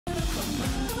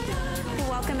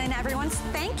Welcome in, everyone.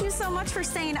 Thank you so much for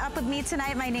staying up with me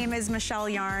tonight. My name is Michelle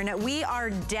Yarn. We are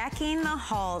decking the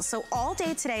halls. So all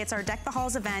day today, it's our Deck the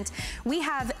Halls event. We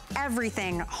have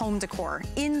everything home decor,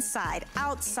 inside,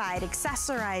 outside,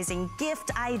 accessorizing,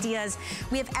 gift ideas.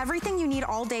 We have everything you need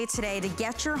all day today to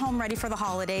get your home ready for the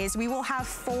holidays. We will have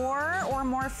 4 or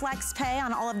more flex pay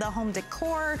on all of the home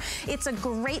decor. It's a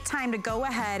great time to go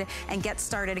ahead and get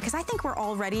started because I think we're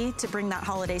all ready to bring that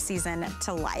holiday season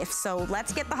to life. So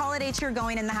let's get the holiday cheer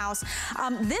going in the house.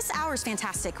 This hour is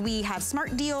fantastic. We have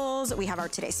smart deals. We have our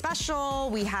Today Special.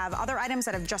 We have other items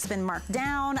that have just been marked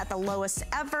down at the lowest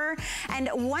ever. And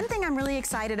one thing I'm really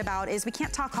excited about is we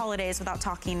can't talk holidays without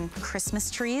talking Christmas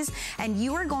trees. And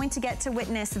you are going to get to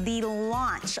witness the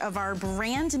launch of our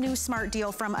brand new smart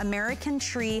deal from American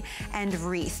Tree and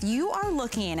Wreath. You are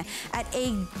looking at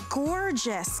a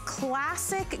gorgeous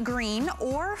classic green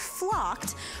or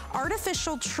flocked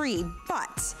artificial tree,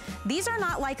 but these are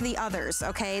not like the others,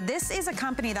 okay? This is a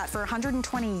company that for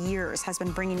 120 years has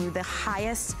been bringing you the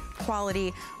highest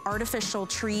quality artificial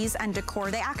trees and decor.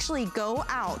 They actually go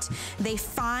out, they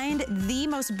find the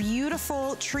most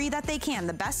beautiful tree that they can,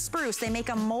 the best spruce, they make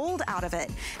a mold out of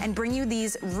it and bring you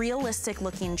these realistic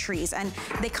looking trees. And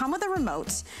they come with a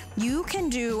remote. You can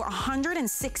do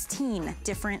 116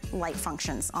 different light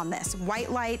functions on this.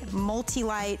 White light,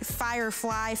 multi-light,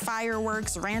 firefly,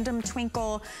 fireworks, random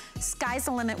twinkle. Sky's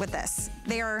the limit with this.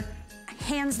 They are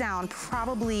hands down,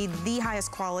 probably the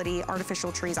highest quality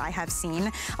artificial trees I have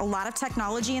seen. A lot of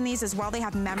technology in these as well. They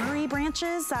have memory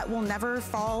branches that will never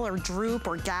fall or droop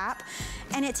or gap.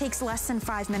 And it takes less than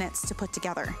 5 minutes to put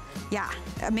together. Yeah,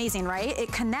 amazing, right?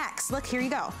 It connects. Look, here you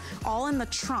go. All in the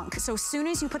trunk. So as soon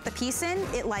as you put the piece in,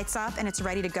 it lights up and it's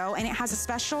ready to go. And it has a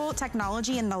special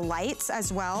technology in the lights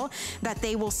as well that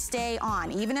they will stay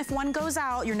on. Even if one goes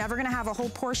out, you're never gonna have a whole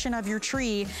portion of your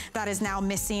tree that is now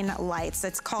missing lights.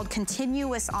 It's called continuous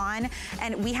on,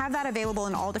 and we have that available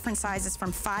in all different sizes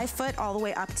from 5 foot all the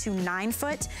way up to 9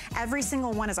 foot. Every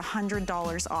single one is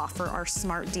 $100 off for our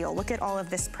smart deal. Look at all of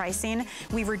this pricing.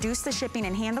 We've reduced the shipping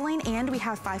and handling, and we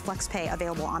have 5 flex pay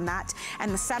available on that.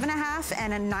 And the 7.5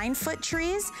 and a 9 foot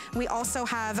trees, we also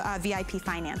have VIP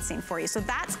financing for you. So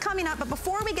that's coming up. But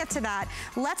before we get to that,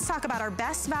 let's talk about our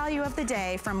best value of the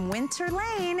day from Winter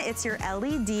Lane. It's your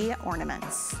LED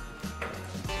ornaments.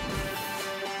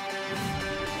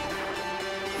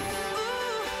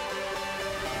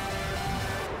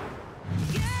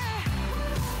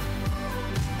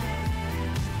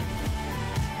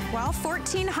 Well,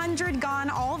 1,400 gone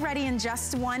already in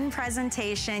just one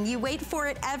presentation. You wait for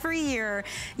it every year.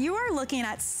 You are looking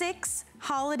at 6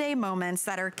 holiday moments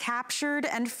that are captured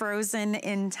and frozen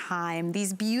in time.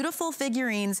 These beautiful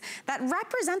figurines that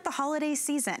represent the holiday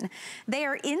season. They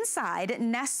are inside,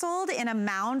 nestled in a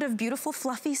mound of beautiful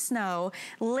fluffy snow,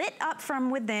 lit up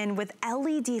from within with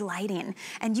LED lighting.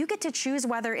 And you get to choose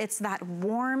whether it's that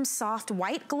warm, soft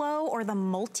white glow or the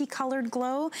multicolored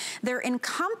glow. They're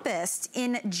encompassed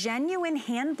in genuine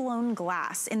hand-blown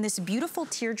glass in this beautiful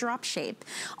teardrop shape.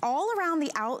 All around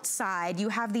the outside, you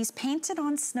have these painted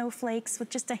on snowflakes with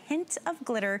just a hint of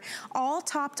glitter, all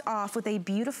topped off with a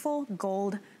beautiful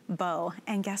gold bow.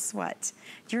 And guess what?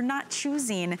 You're not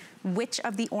choosing which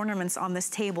of the ornaments on this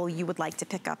table you would like to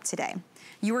pick up today.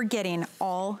 You are getting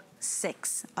all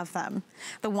 6 of them.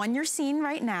 The one you're seeing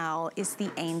right now is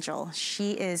the angel.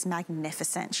 She is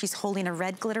magnificent. She's holding a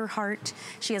red glitter heart.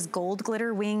 She has gold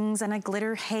glitter wings and a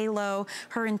glitter halo.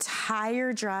 Her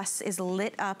entire dress is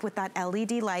lit up with that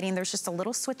LED lighting. There's just a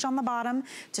little switch on the bottom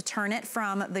to turn it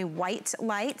from the white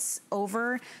lights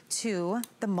over to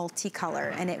the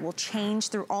multicolor, and it will change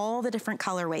through all the different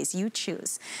colorways you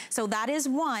choose. So that is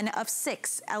one of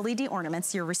 6 LED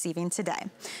ornaments you're receiving today.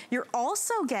 You're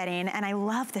also getting, and I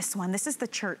love this one. This is the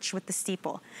church with the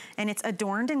steeple, and it's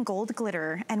adorned in gold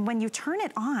glitter. And when you turn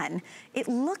it on, it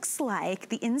looks like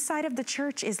the inside of the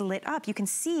church is lit up. You can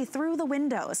see through the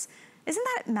windows. Isn't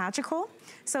that magical?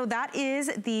 So that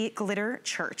is the glitter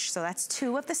church. So that's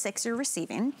 2 of the 6 you're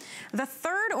receiving. The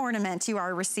third ornament you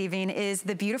are receiving is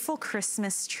the beautiful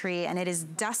Christmas tree, and it is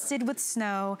dusted with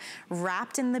snow,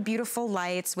 wrapped in the beautiful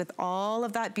lights with all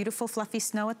of that beautiful fluffy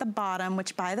snow at the bottom,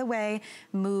 which by the way,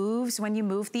 moves when you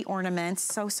move the ornaments.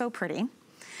 So, so pretty.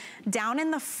 Down in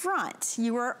the front,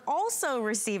 you are also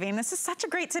receiving, this is such a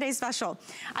great Today Special.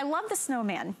 I love the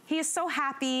snowman. He is so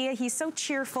happy, he's so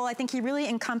cheerful. I think he really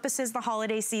encompasses the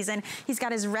holiday season. He's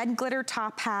got his red glitter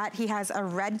top hat, he has a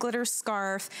red glitter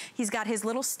scarf, he's got his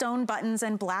little stone buttons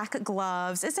and black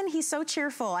gloves. Isn't he so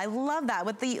cheerful? I love that,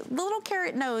 with the little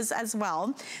carrot nose as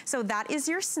well. So that is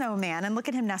your snowman, and look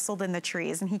at him nestled in the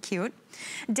tree. Isn't he cute?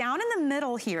 Down in the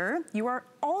middle here, you are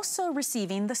also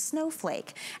receiving the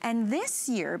snowflake. And this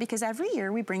year, because every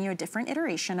year we bring you a different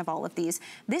iteration of all of these,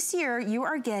 this year you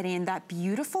are getting that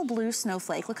beautiful blue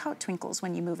snowflake. Look how it twinkles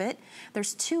when you move it.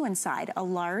 There's two inside, a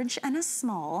large and a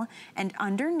small, and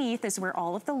underneath is where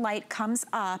all of the light comes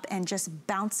up and just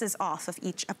bounces off of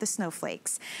each of the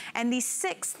snowflakes. And the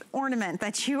sixth ornament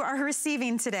that you are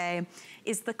receiving today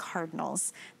is the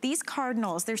cardinals. These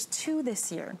cardinals, there's two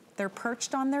this year. They're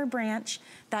perched on their branch,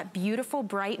 that beautiful,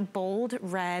 bright, bold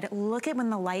red. Look at when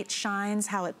the light shines,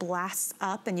 how it blasts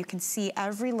up, and you can see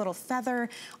every little feather,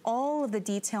 all of the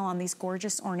detail on these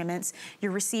gorgeous ornaments.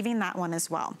 You're receiving that one as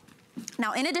well.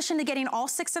 Now, in addition to getting all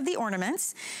 6 of the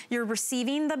ornaments, you're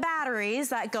receiving the batteries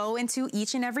that go into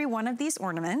each and every one of these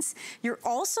ornaments. You're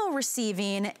also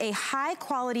receiving a high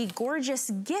quality, gorgeous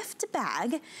gift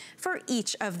bag for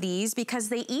each of these because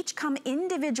they each come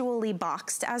individually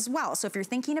boxed as well. So if you're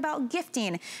thinking about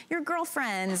gifting your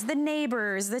girlfriends, the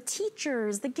neighbors, the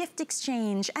teachers, the gift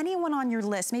exchange, anyone on your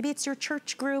list, maybe it's your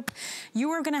church group,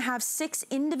 you are gonna have 6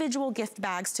 individual gift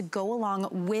bags to go along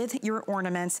with your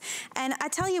ornaments. And I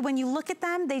tell you, when you look at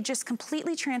them, they just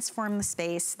completely transform the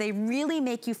space. They really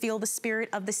make you feel the spirit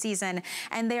of the season,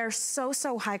 and they are so,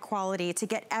 so high quality to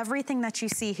get everything that you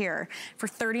see here for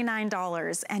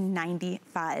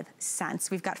 $39.95.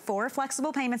 We've got 4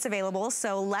 flexible payments available,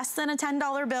 so less than a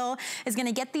 $10 bill is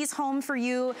gonna get these home for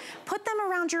you. Put them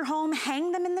around your home,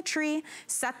 hang them in the tree,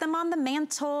 set them on the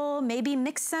mantle, maybe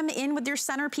mix them in with your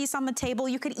centerpiece on the table.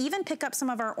 You could even pick up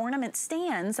some of our ornament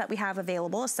stands that we have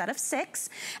available, a set of 6,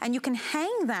 and you can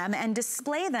hang them and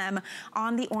display them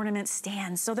on the ornament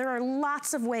stand. So there are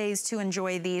lots of ways to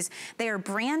enjoy these. They are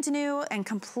brand new and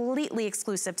completely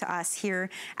exclusive to us here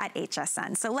at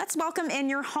HSN. So let's welcome in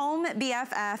your home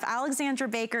BFF, Alexandra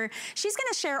Baker. She's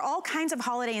gonna share all kinds of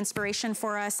holiday inspiration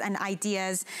for us and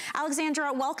ideas.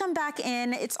 Alexandra, welcome back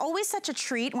in. It's always such a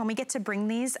treat when we get to bring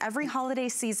these every holiday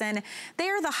season. They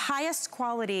are the highest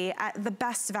quality at the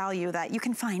best value that you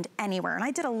can find anywhere. And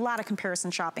I did a lot of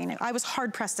comparison shopping. I was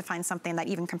hard pressed to find something that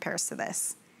even compares to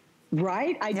this.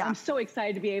 Right? I'm so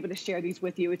excited to be able to share these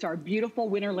with you. It's our beautiful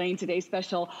Winter Lane Today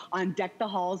special on Deck the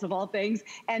Halls of all things.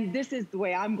 And this is the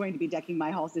way I'm going to be decking my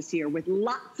halls this year, with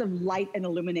lots of light and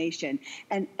illumination.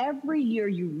 And every year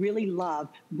you really love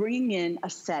bringing in a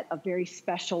set of very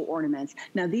special ornaments.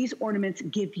 Now these ornaments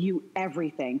give you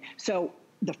everything. So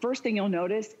the first thing you'll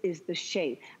notice is the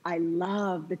shape. I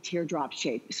love the teardrop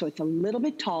shape. So it's a little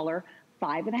bit taller,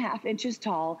 5.5 inches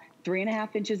tall,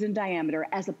 3.5 inches in diameter,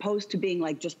 as opposed to being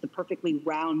like just the perfectly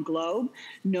round globe.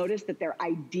 Notice that they're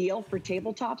ideal for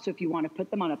tabletop. So if you want to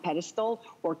put them on a pedestal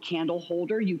or candle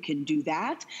holder, you can do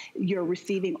that. You're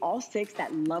receiving all 6,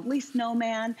 that lovely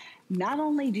snowman. Not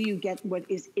only do you get what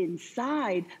is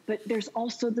inside, but there's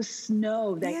also the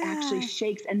snow that actually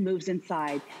shakes and moves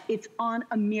inside. It's on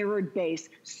a mirrored base,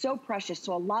 so precious,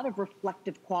 so a lot of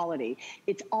reflective quality.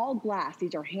 It's all glass.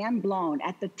 These are hand blown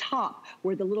at the top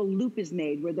where the little loop is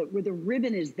made, where the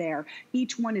ribbon is there.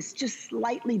 Each one is just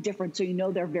slightly different, so you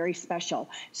know they're very special.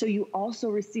 So you also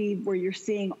receive where you're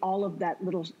seeing all of that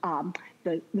little,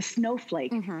 the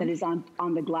snowflake that is on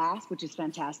the glass, which is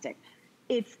fantastic.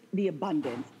 It's the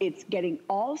abundance. It's getting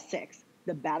all 6.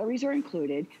 The batteries are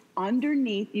included.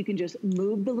 Underneath, you can just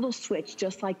move the little switch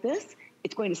just like this.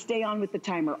 It's going to stay on with the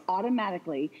timer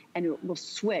automatically, and it will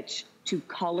switch to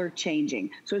color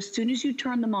changing. So as soon as you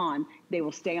turn them on, they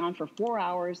will stay on for 4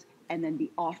 hours and then be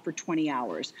off for 20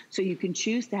 hours. So you can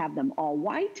choose to have them all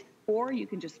white, or you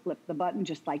can just flip the button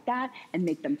just like that and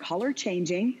make them color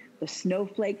changing. The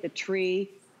snowflake, the tree,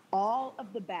 all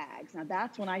of the bags. Now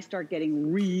that's when I start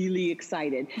getting really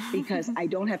excited because I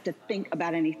don't have to think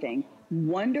about anything.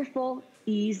 Wonderful,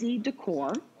 easy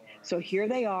decor. So here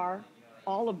they are,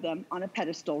 all of them on a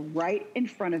pedestal right in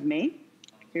front of me.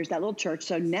 Here's that little church.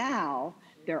 So now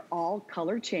they're all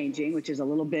color changing, which is a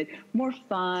little bit more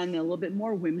fun, a little bit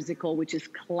more whimsical, which is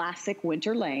classic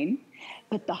Winter Lane.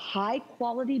 But the high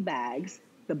quality bags,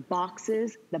 the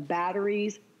boxes, the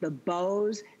batteries, the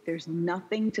bows, there's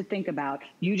nothing to think about.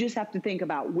 You just have to think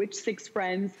about which 6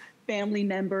 friends, family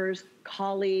members,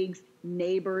 colleagues,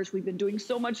 neighbors. We've been doing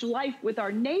so much life with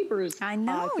our neighbors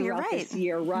throughout this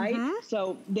year, right?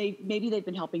 So maybe they've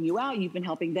been helping you out, you've been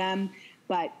helping them,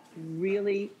 but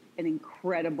really an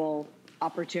incredible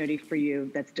opportunity for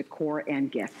you that's decor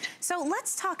and gift. So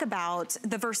let's talk about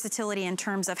the versatility in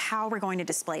terms of how we're going to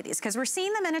display these, because we're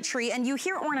seeing them in a tree, and you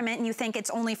hear ornament and you think it's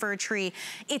only for a tree.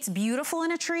 It's beautiful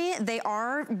in a tree. They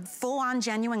are full-on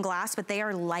genuine glass, but they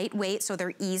are lightweight, so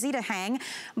they're easy to hang.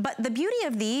 But the beauty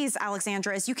of these,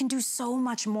 Alexandra, is you can do so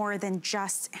much more than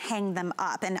just hang them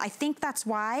up. And I think that's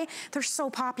why they're so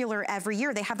popular every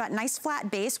year. They have that nice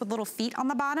flat base with little feet on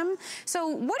the bottom. So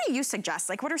what do you suggest?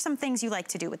 Like, what are some things you like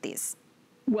to do with these?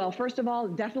 Well, first of all,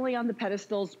 definitely on the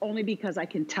pedestals, only because I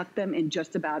can tuck them in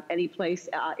just about any place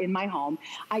in my home.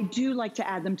 I do like to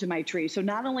add them to my tree. So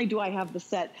not only do I have the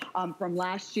set from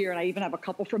last year, and I even have a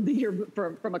couple from the year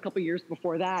from a couple years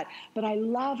before that, but I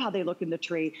love how they look in the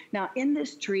tree. Now, in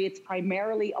this tree, it's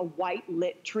primarily a white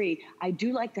lit tree. I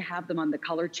do like to have them on the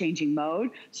color changing mode.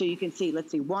 So you can see,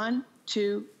 let's see, 1,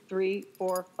 2, 3,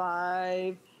 4,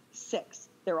 5, 6.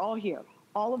 They're all here.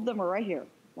 All of them are right here.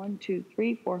 1, 2,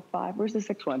 3, 4, 5. Where's the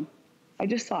 6th one? I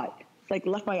just saw it. It's like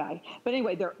left my eye. But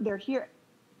anyway, they're here.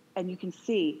 And you can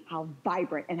see how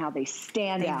vibrant and how they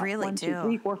stand out. They really 1, 2,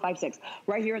 3, 4, 5, 6.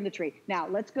 Right here in the tree. Now,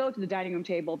 let's go to the dining room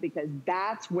table, because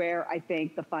that's where I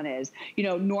think the fun is. You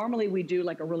know, normally we do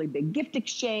like a really big gift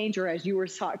exchange, or as you were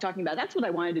talking about, that's what I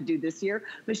wanted to do this year.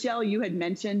 Michelle, you had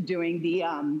mentioned doing the,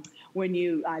 when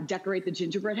you decorate the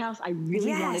gingerbread house. I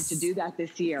really wanted to do that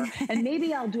this year. And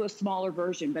maybe I'll do a smaller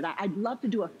version, but I'd love to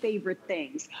do a favorite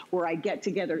things where I get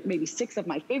together maybe 6 of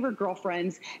my favorite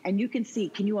girlfriends, and you can see,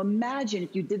 can you imagine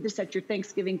if you did this at your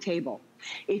Thanksgiving table?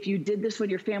 If you did this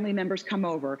when your family members come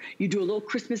over, you do a little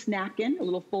Christmas napkin, a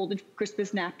little folded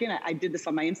Christmas napkin. I did this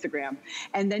on my Instagram.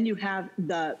 And then you have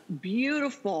the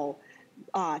beautiful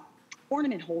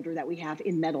ornament holder that we have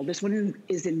in metal. This one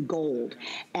is in gold.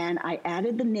 And I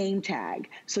added the name tag.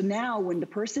 So now when the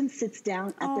person sits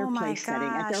down at their place setting,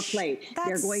 at their plate,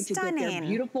 they're going to get their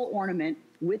beautiful ornament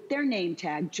with their name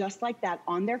tag, just like that,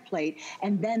 on their plate.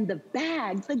 And then the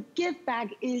bag, the gift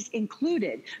bag, is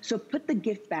included. So put the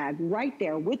gift bag right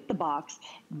there with the box.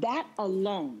 That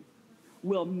alone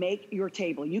will make your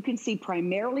table. You can see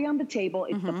primarily on the table,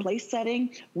 it's the place setting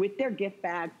with their gift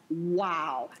bag.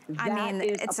 Wow. That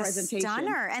is it's a presentation.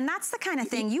 Stunner. And that's the kind of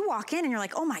thing you walk in and you're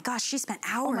like, oh my gosh, she spent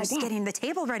hours getting the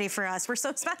table ready for us. We're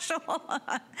so special.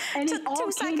 And it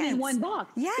all came in one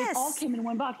box. Yes. It all came in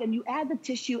one box. And you add the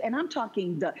tissue, and I'm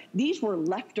talking these were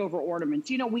leftover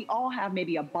ornaments. You know, we all have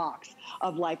maybe a box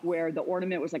of like where the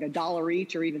ornament was like $1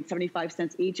 each or even 75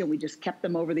 cents each, and we just kept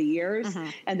them over the years.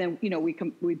 And then, you know, we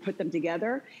put them together.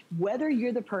 Whether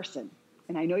you're the person,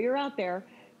 and I know you're out there,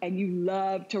 and you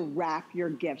love to wrap your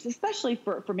gifts, especially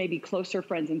for maybe closer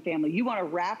friends and family. You want to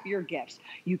wrap your gifts.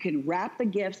 You can wrap the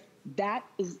gifts. That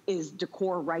is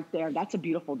decor right there. That's a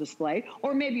beautiful display.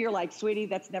 Or maybe you're like, sweetie,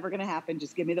 that's never going to happen.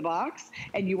 Just give me the box.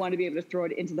 And you want to be able to throw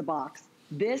it into the box.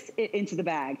 Into the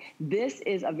bag. This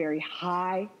is a very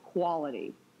high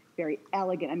quality, very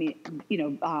elegant. I mean, you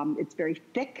know, it's very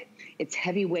thick, it's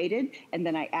heavy weighted, and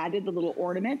then I added the little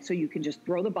ornament so you can just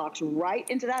throw the box right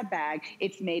into that bag.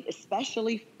 It's made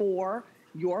especially for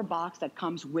your box that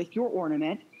comes with your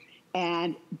ornament,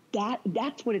 and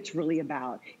that's what it's really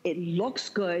about. It looks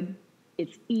good,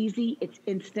 it's easy, it's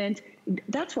instant.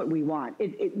 That's what we want.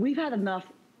 We've had enough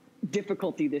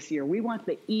difficulty this year. We want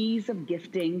the ease of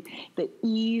gifting, the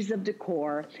ease of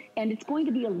decor, and it's going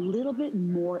to be a little bit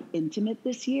more intimate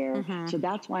this year. So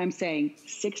that's why I'm saying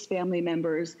 6 family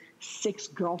members, 6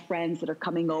 girlfriends that are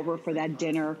coming over for that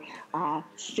dinner,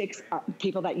 6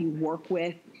 people that you work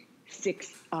with,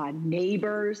 6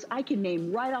 neighbors. I can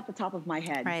name right off the top of my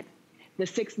head. The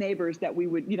 6 neighbors that we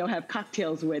would, you know, have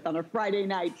cocktails with on a Friday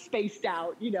night, spaced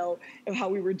out, you know, and how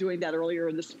we were doing that earlier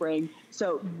in the spring.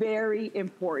 So very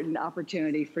important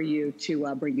opportunity for you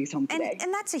to bring these home today.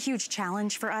 And that's a huge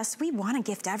challenge for us. We want to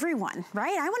gift everyone,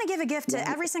 right? I want to give a gift to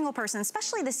every single person,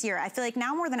 especially this year. I feel like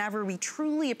now more than ever, we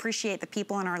truly appreciate the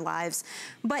people in our lives.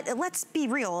 But let's be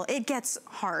real, it gets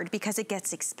hard because it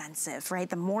gets expensive, right?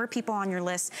 The more people on your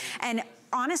list. And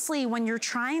honestly, when you're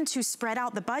trying to spread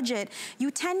out the budget, you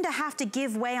tend to have to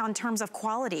give way on terms of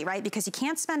quality, right? Because you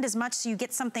can't spend as much, so you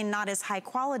get something not as high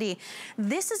quality.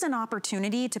 This is an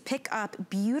opportunity to pick up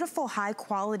beautiful, high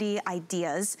quality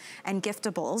ideas and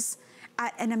giftables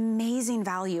at an amazing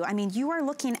value. I mean, you are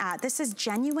looking at, this is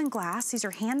genuine glass. These are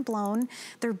hand blown.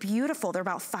 They're beautiful. They're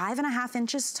about 5.5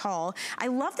 inches tall. I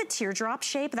love the teardrop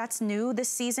shape. That's new this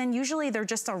season. Usually they're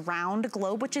just a round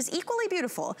globe, which is equally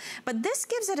beautiful. But this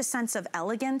gives it a sense of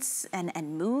elegance and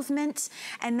movement.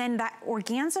 And then that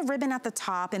organza ribbon at the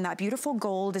top and that beautiful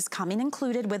gold is coming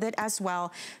included with it as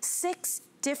well. 6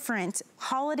 different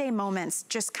holiday moments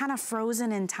just kind of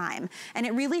frozen in time. And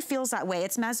it really feels that way.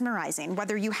 It's mesmerizing.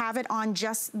 Whether you have it on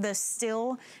just the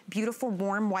still beautiful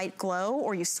warm white glow,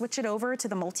 or you switch it over to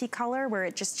the multicolor where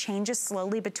it just changes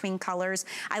slowly between colors.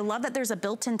 I love that there's a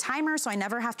built-in timer, so I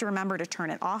never have to remember to turn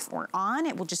it off or on.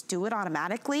 It will just do it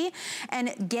automatically.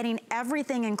 And getting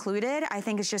everything included, I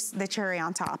think, is just the cherry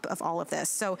on top of all of this.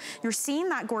 So you're seeing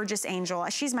that gorgeous angel.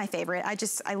 She's my favorite.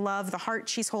 I love the heart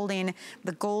she's holding,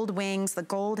 the gold wings, the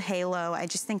gold halo. I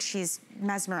just think she's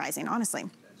mesmerizing, honestly.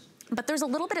 But there's a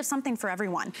little bit of something for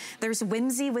everyone. There's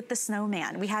Whimsy with the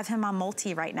snowman. We have him on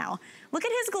multi right now. Look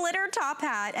at his glitter top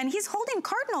hat, and he's holding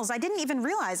cardinals. I didn't even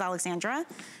realize, Alexandra,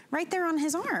 right there on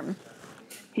his arm.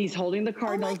 He's holding the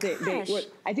cardinals. Oh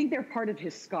I think they're part of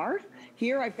his scarf.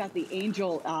 Here I've got the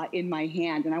angel in my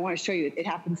hand, and I want to show you, it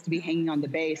happens to be hanging on the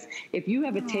base. If you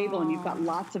have a table and you've got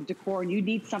lots of decor and you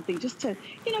need something just to,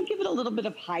 you know, give it a little bit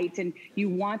of height, and you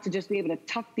want to just be able to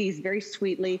tuck these very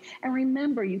sweetly. And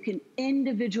remember, you can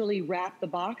individually wrap the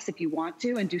box if you want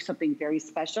to and do something very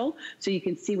special, so you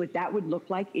can see what that would look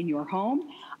like in your home.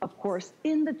 Of course,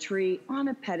 in the tree, on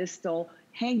a pedestal,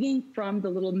 hanging from the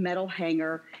little metal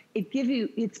hanger.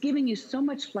 It's giving you so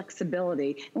much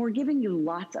flexibility, and we're giving you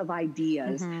lots of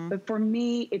ideas. But for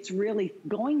me, it's really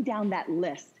going down that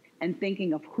list and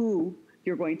thinking of who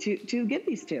you're going to give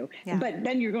these to. Yeah. But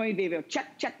then you're going to be able to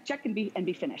check, check, check, and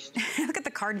be finished. Look at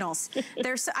the cardinals.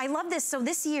 I love this. So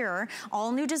this year,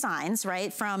 all new designs,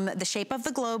 right? From the shape of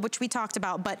the globe, which we talked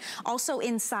about, but also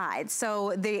inside.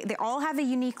 So they all have a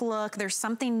unique look. There's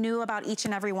something new about each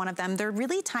and every one of them. They're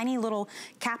really tiny little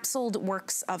capsuled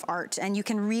works of art, and you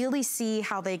can really see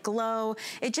how they glow.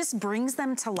 It just brings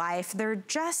them to life. They're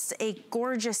just a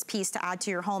gorgeous piece to add to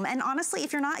your home. And honestly,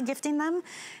 if you're not gifting them,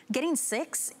 getting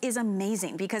 6 is amazing,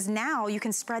 because now you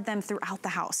can spread them throughout the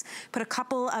house. Put a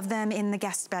couple of them in the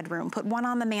guest bedroom, put one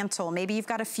on the mantle. Maybe you've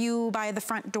got a few by the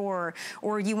front door,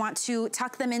 or you want to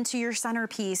tuck them into your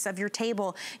centerpiece of your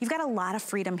table. You've got a lot of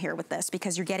freedom here with this,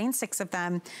 because you're getting 6 of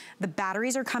them. The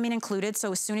batteries are coming included,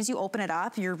 so as soon as you open it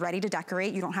up, you're ready to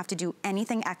decorate. You don't have to do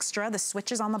anything extra. The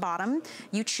switch is on the bottom.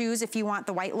 You choose if you want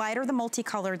the white light or the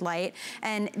multicolored light,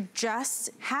 and just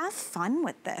have fun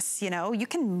with this. You know, you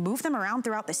can move them around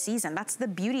throughout the season. That's the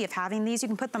beauty of having these. You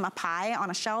can put them up high on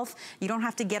a shelf. You don't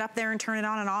have to get up there and turn it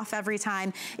on and off every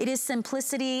time. It is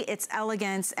simplicity, it's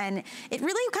elegance, and it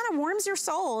really kind of warms your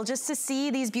soul just to see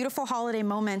these beautiful holiday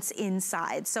moments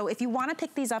inside. So if you want to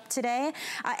pick these up today,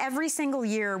 every single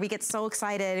year we get so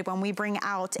excited when we bring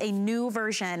out a new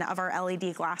version of our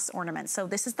LED glass ornaments. So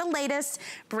this is the latest,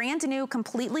 brand new,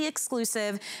 completely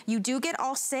exclusive. You do get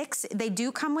all 6. They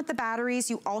do come with the batteries.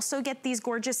 You also get these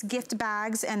gorgeous gift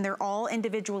bags, and they're all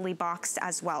individually boxed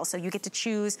as well. So you get to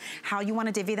choose how you want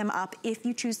to divvy them up if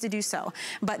you choose to do so.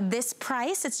 But this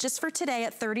price, it's just for today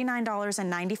at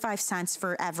 $39.95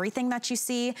 for everything that you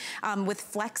see. With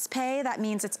Flex Pay, that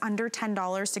means it's under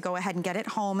 $10 to go ahead and get it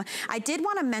home. I did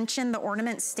want to mention the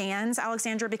ornament stands,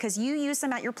 Alexandra, because you use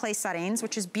them at your place settings,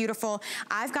 which is beautiful.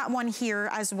 I've got one here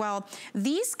as well.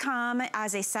 These come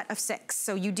as a set of 6.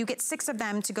 So you do get 6 of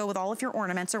them to go with all of your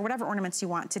ornaments, or whatever ornaments you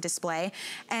want to display.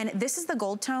 And this is the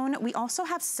gold tone. We also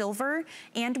have silver,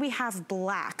 and we have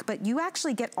black, but you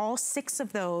actually get all 6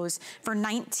 of those for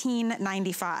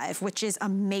 $19.95, which is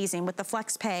amazing. With the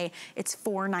Flex Pay, it's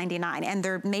 $4.99, and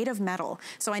they're made of metal.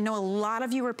 So I know a lot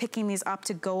of you are picking these up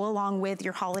to go along with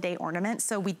your holiday ornaments.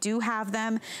 So we do have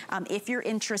them. If you're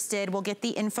interested, we'll get the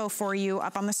info for you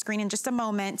up on the screen in just a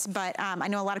moment, but I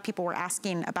know a lot of people were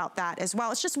asking about that as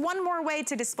well. It's just one more way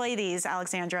to display these,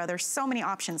 Alexandra. There's so many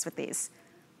options with these.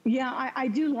 Yeah, I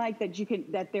do like that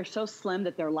that they're so slim,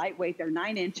 that they're lightweight. They're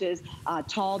 9 inches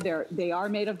tall. They are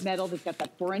made of metal. They've got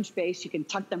that 4-inch base. You can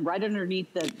tuck them right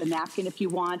underneath the napkin if you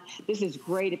want. This is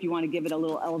great if you want to give it a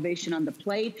little elevation on the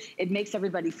plate. It makes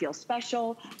everybody feel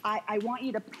special. I want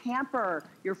you to pamper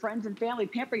your friends and family.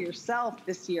 Pamper yourself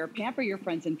this year. Pamper your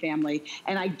friends and family.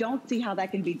 And I don't see how that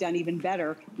can be done even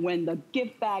better when the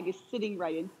gift bag is sitting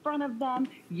right in front of them.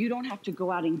 You don't have to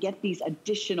go out and get these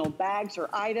additional bags or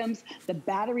items. The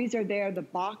batteries are there, the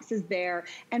box is there,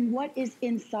 and what is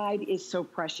inside is so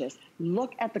precious.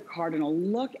 Look at the cardinal,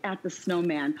 look at the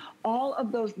snowman, all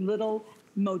of those little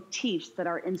motifs that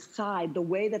are inside, the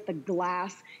way that the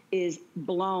glass is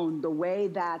blown, the way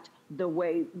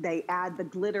they add the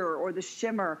glitter or the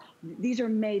shimmer. These are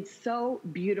made so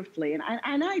beautifully. And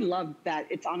I love that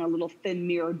it's on a little thin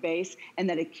mirrored base, and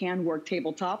that it can work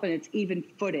tabletop, and it's even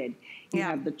footed. You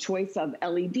have the choice of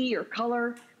LED or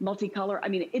color, multicolor. I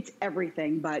mean, it's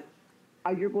everything, but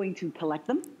are you going to collect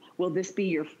them? Will this be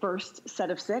your first set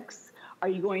of 6? Are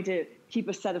you going to keep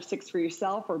a set of 6 for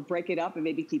yourself or break it up and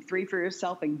maybe keep 3 for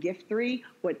yourself and gift 3?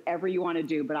 Whatever you want to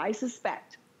do. But I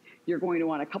suspect you're going to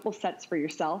want a couple sets for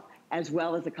yourself as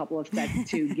well as a couple of sets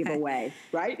to give away,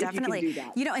 right? Definitely. If you can do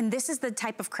that. You know, and this is the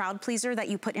type of crowd pleaser that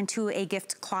you put into a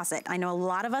gift closet. I know a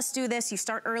lot of us do this. You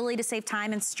start early to save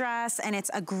time and stress, and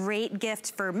it's a great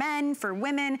gift for men, for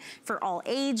women, for all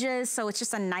ages. So it's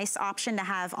just a nice option to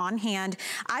have on hand.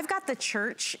 I've got the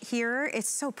church here. It's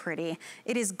so pretty.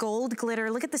 It is gold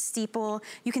glitter. Look at the steeple.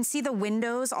 You can see the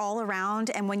windows all around.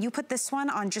 And when you put this one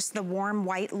on just the warm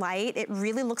white light, it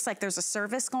really looks like there's a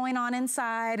service going on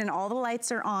inside and all the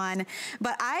lights are on.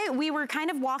 But we were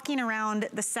kind of walking around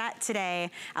the set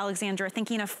today, Alexandra,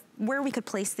 thinking of where we could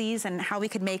place these and how we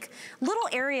could make little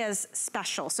areas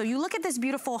special. So you look at this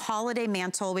beautiful holiday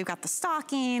mantle. We've got the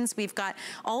stockings, we've got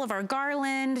all of our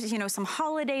garland, you know, some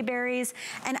holiday berries.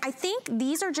 And I think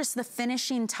these are just the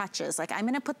finishing touches. Like, I'm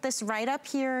gonna put this right up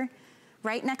here,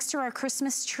 right next to our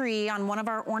Christmas tree on one of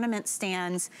our ornament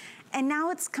stands. And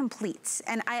now it's complete.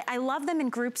 And I love them in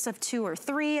groups of 2 or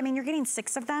 3. I mean, you're getting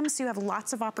 6 of them, so you have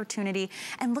lots of opportunity.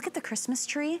 And look at the Christmas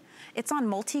tree. It's on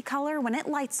multicolor. When it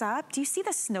lights up, do you see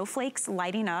the snowflakes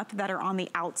lighting up that are on the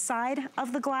outside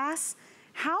of the glass?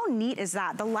 How neat is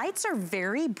that? The lights are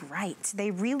very bright.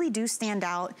 They really do stand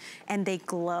out and they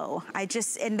glow.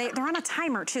 And they're on a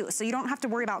timer too, so you don't have to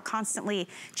worry about constantly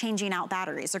changing out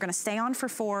batteries. They're gonna stay on for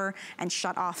 4 and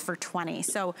shut off for 20.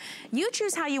 So you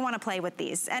choose how you wanna play with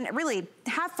these and really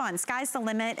have fun. Sky's the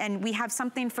limit, and we have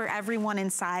something for everyone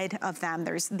inside of them.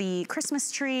 There's the Christmas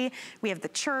tree, we have the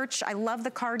church. I love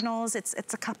the cardinals. It's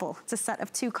a couple. It's a set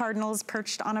of 2 cardinals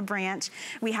perched on a branch.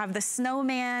 We have the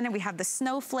snowman, we have the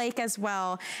snowflake as well.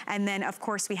 And then, of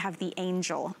course, we have the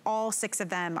angel. All 6 of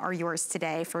them are yours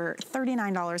today for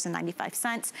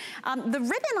 $39.95. The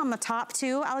ribbon on the top,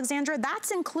 too, Alexandra,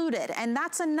 that's included. And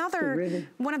that's another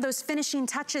one of those finishing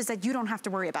touches that you don't have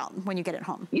to worry about when you get it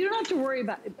home. You don't have to worry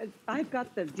about it. I've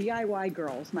got the DIY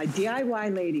girls, my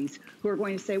DIY ladies, who are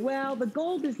going to say, well, the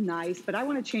gold is nice, but I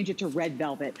want to change it to red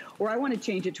velvet, or I want to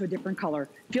change it to a different color.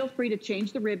 Feel free to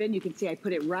change the ribbon. You can see I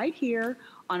put it right here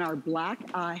on our black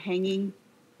hanging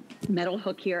metal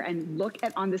hook here, and look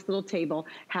at on this little table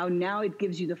how now it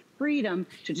gives you the freedom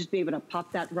to just be able to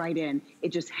pop that right in. It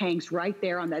just hangs right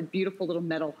there on that beautiful little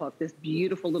metal hook, this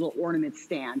beautiful little ornament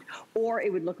stand, or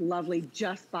it would look lovely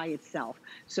just by itself.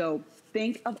 So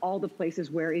think of all the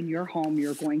places where in your home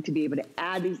you're going to be able to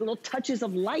add these little touches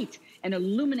of light and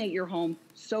illuminate your home,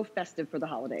 so festive for the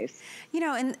holidays. You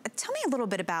know, and tell me a little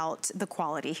bit about the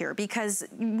quality here, because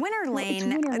Winter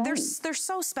Lane, they're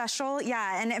so special.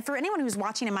 Yeah, and for anyone who's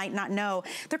watching and might not know,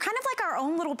 they're kind of like our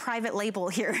own little private label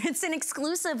here. It's an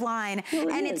exclusive line,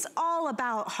 and it's all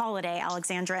about holiday,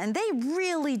 Alexandra, and they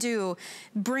really do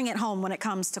bring it home when it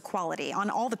comes to quality on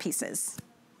all the pieces.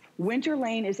 Winter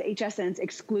Lane is HSN's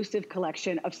exclusive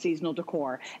collection of seasonal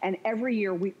decor. And every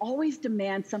year we always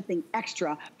demand something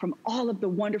extra from all of the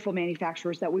wonderful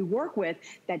manufacturers that we work with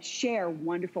that share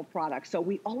wonderful products. So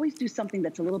we always do something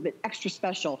that's a little bit extra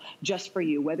special just for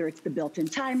you, whether it's the built-in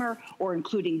timer or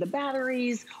including the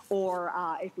batteries, or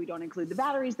if we don't include the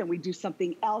batteries, then we do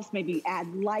something else, maybe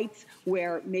add lights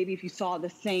where maybe if you saw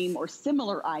the same or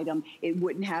similar item, it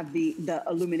wouldn't have the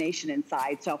illumination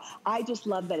inside. So I just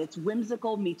love that it's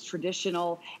whimsical meets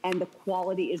traditional, and the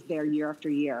quality is there year after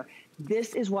year.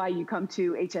 This is why you come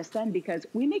to HSN, because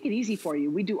we make it easy for you.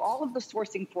 We do all of the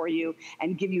sourcing for you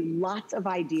and give you lots of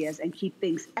ideas and keep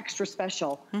things extra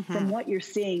special from what you're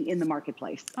seeing in the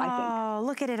marketplace, I think. Oh,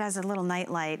 look at it as a little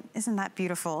nightlight. Isn't that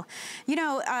beautiful? You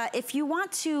know, if you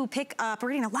want to pick up, we're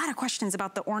getting a lot of questions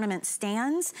about the ornament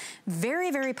stands. Very,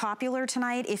 very popular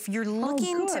tonight. If you're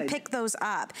looking to pick those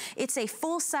up, it's a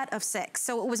full set of 6.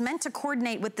 So it was meant to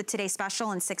coordinate with the Today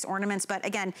Special and 6 ornaments, but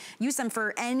again, use them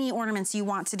for any ornaments you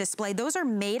want to display. Those are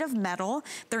made of metal.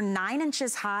 They're 9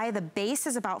 inches high. The base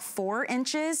is about 4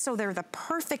 inches, so they're the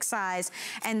perfect size,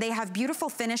 and they have beautiful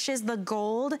finishes. The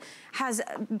gold has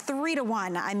 3 to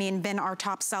 1, I mean, been our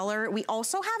top seller. We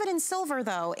also have it in silver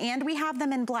though, and we have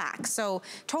them in black. So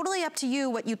totally up to you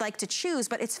what you'd like to choose,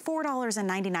 but it's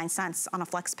 $4.99 on a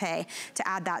flex pay to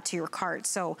add that to your cart.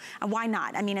 So why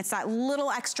not? I mean, it's that little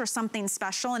extra something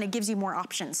special, and it gives you more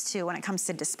options too when it comes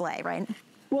to display, right?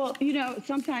 Well, you know,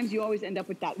 sometimes you always end up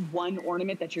with that one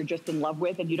ornament that you're just in love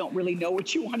with and you don't really know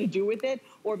what you want to do with it.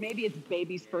 Or maybe it's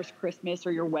baby's first Christmas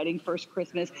or your wedding first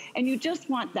Christmas, and you just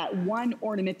want that one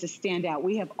ornament to stand out.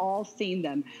 We have all seen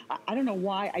them. I don't know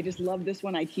why, I just love this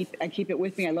one. I keep it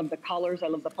with me. I love the colors. I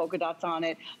love the polka dots on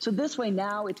it. So this way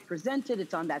now it's presented,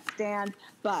 it's on that stand.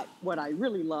 But what I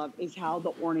really love is how the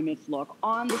ornaments look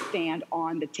on the stand,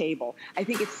 on the table. I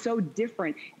think it's so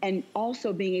different, and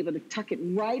also being able to tuck it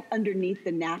right underneath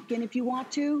the napkin if you want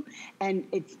to. And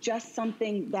it's just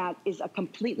something that is a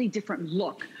completely different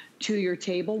look to your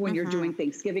table when you're doing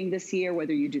Thanksgiving this year,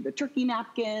 whether you do the turkey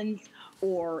napkins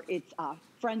or it's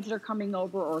friends that are coming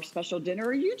over or a special dinner,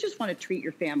 or you just want to treat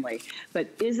your family. But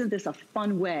isn't this a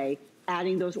fun way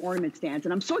adding those ornament stands?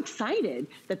 And I'm so excited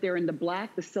that they're in the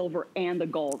black, the silver, and the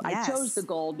gold. Yes. I chose the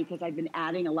gold because I've been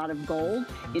adding a lot of gold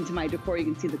into my decor. You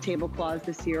can see the tablecloths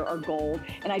this year are gold,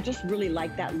 and I just really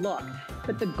like that look.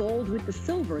 But the gold with the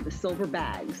silver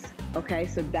bags, okay?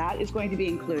 So that is going to be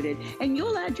included. And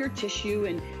you'll add your tissue,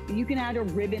 and you can add a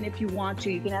ribbon if you want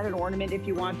to. You can add an ornament if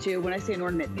you want to. When I say an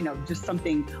ornament, you know, just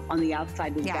something on the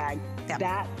outside of the bag. Yep.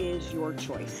 That is your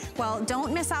choice. Well,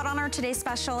 don't miss out on our today's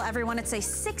special, everyone. It's a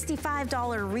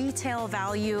 $65 retail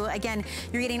value. Again,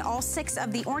 you're getting all 6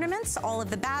 of the ornaments, all of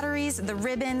the batteries, the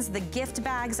ribbons, the gift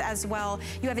bags as well.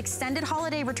 You have extended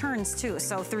holiday returns too,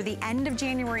 so through the end of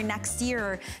January next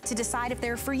year to decide if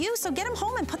they're for you. So get them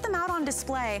home and put them out on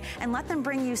display and let them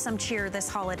bring you some cheer this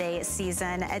holiday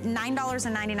season. At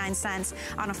 $9.99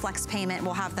 on a flex payment,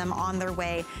 we'll have them on their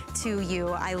way to you.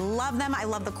 I love them. I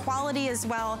love the quality as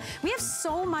well. We have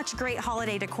so much great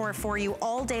holiday decor for you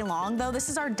all day long, though. This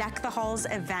is our Deck the Halls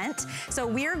event. So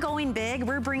we're going big.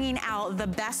 We're bringing out the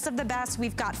best of the best.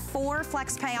 We've got 4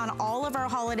 flex pay on all of our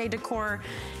holiday decor.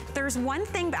 There's one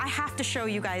thing that I have to show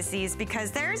you guys these because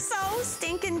they're so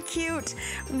stinking cute.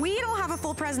 We don't have a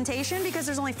full presentation because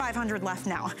there's only 500 left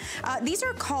now. These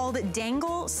are called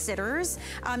dangle sitters.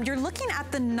 You're looking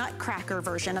at the nutcracker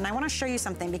version, and I want to show you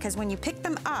something because when you pick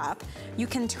them up, you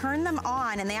can turn them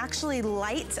on and they actually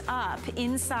light up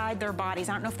inside their bodies.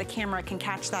 I don't know if the camera can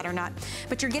catch that or not,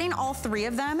 but you're getting all 3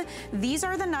 of them. These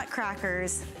are the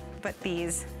nutcrackers, but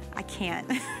these, I can't.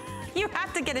 You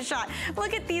have to get a shot.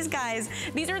 Look at these guys.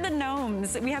 These are the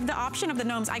gnomes. We have the option of the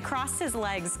gnomes. I crossed his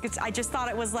legs. I just thought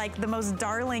it was like the most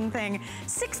darling thing.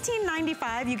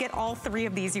 $16.95, you get all 3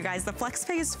 of these, you guys. The flex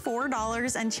pay is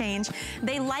 $4 and change.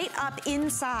 They light up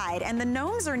inside, and the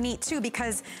gnomes are neat too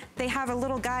because they have a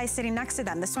little guy sitting next to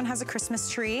them. This one has a Christmas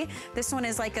tree. This one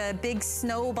is like a big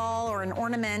snowball or an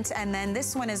ornament, and then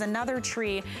this one is another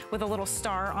tree with a little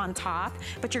star on top.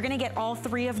 But you're gonna get all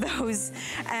 3 of those,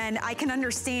 and I can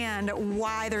understand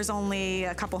why there's only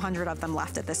a couple hundred of them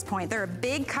left at this point. They're a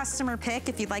big customer pick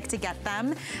if you'd like to get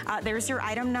them. There's your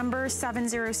item number,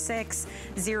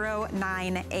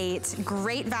 706098.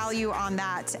 Great value on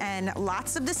that, and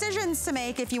lots of decisions to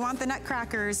make if you want the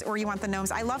nutcrackers or you want the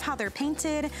gnomes. I love how they're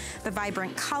painted, the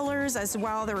vibrant colors as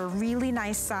well. They're a really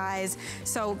nice size.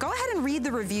 So go ahead and read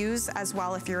the reviews as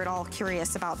well if you're at all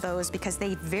curious about those because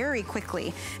they very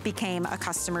quickly became a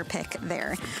customer pick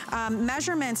there.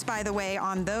 Measurements, by the way,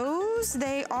 on those,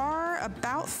 they are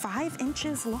about 5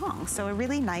 inches long, so a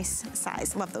really nice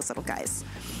size. Love those little guys.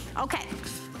 Okay.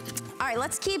 All right,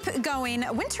 let's keep going.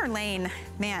 Winter Lane,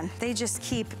 man, they just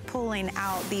keep pulling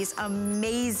out these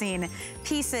amazing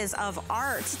pieces of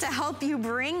art to help you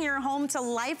bring your home to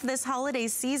life this holiday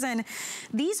season.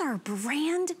 These are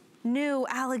brand new,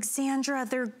 Alexandra.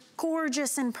 They're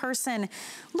gorgeous in person.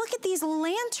 Look at these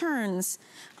lanterns.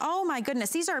 Oh my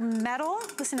goodness, these are metal.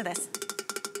 Listen to this.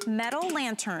 Metal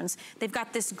lanterns. They've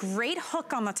got this great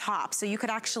hook on the top, so you could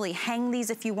actually hang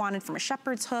these if you wanted from a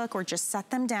shepherd's hook or just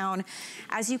set them down.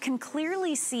 As you can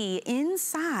clearly see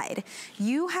inside,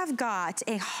 you have got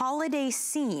a holiday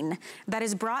scene that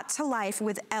is brought to life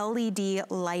with LED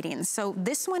lighting. So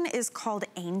this one is called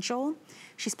Angel.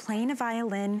 She's playing a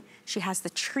violin. She has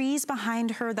the trees behind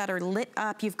her that are lit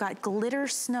up. You've got glitter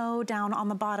snow down on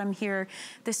the bottom here.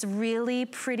 This really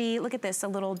pretty, look at this, a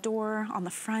little door on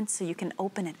the front so you can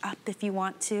open it up if you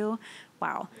want to.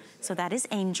 Wow, so that is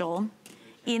Angel.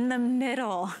 In the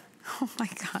middle, oh my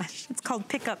gosh, it's called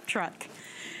Pickup Truck.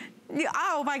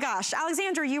 Oh my gosh,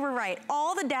 Alexandra, you were right.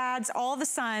 All the dads, all the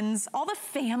sons, all the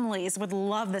families would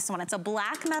love this one. It's a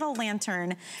black metal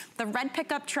lantern. The red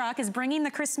pickup truck is bringing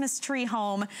the Christmas tree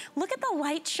home. Look at the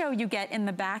light show you get in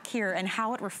the back here and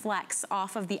how it reflects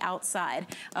off of the outside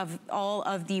of all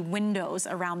of the windows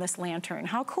around this lantern.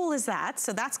 How cool is that?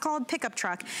 So that's called pickup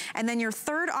truck. And then your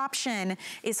third option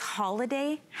is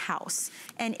holiday house.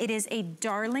 And it is a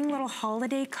darling little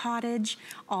holiday cottage,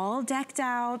 all decked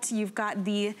out. You've got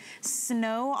the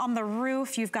snow on the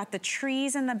roof. You've got the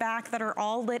trees in the back that are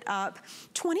all lit up.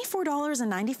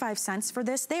 $24.95 for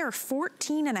this. They are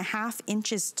 14.5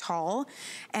 inches tall,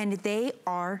 and they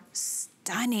are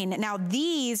stunning. Now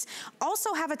these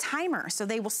also have a timer, so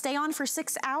they will stay on for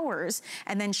 6 hours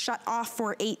and then shut off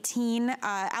for 18.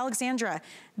 Alexandra,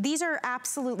 these are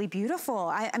absolutely beautiful.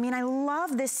 I mean, I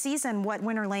love this season what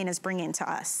Winter Lane is bringing to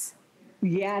us.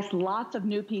 Yes, lots of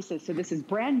new pieces. So this is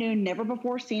brand new, never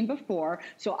before seen before.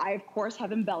 So I, of course,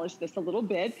 have embellished this a little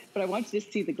bit, but I want you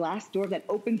to see the glass door that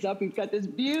opens up. We've got this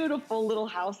beautiful little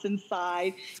house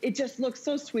inside. It just looks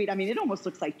so sweet. I mean, it almost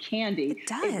looks like candy. It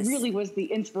does. It really was the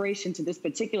inspiration to this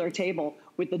particular table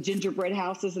with the gingerbread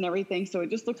houses and everything. So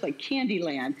it just looks like candy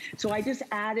land. So I just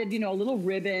added, you know, a little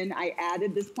ribbon. I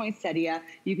added this poinsettia.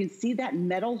 You can see that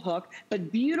metal hook,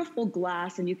 but beautiful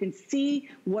glass, and you can see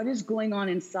what is going on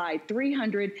inside.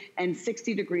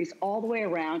 360 degrees all the way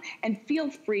around, and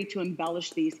feel free to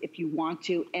embellish these if you want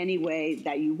to any way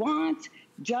that you want.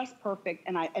 Just perfect,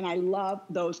 and I love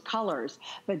those colors.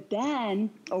 But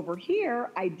then over here,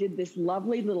 I did this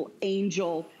lovely little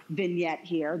angel vignette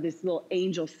here, this little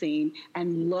angel scene,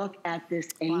 and look at this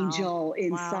angel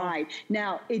inside. Wow.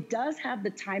 Now, it does have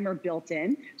the timer built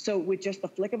in, so with just the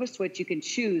flick of a switch, you can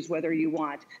choose whether you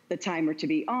want the timer to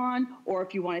be on, or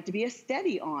if you want it to be a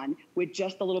steady on with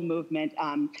just a little movement,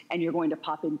 and you're going to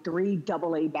pop in 3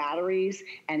 AA batteries,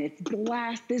 and it's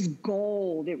glass, this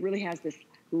gold, it really has this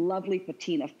lovely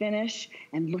patina finish.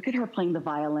 And look at her playing the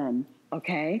violin,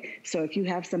 okay? So if you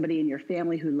have somebody in your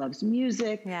family who loves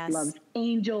music, loves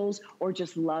angels, or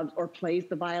just loves or plays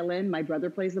the violin, my brother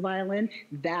plays the violin,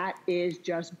 that is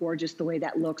just gorgeous the way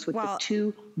that looks with the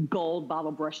 2 gold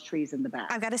bottle brush trees in the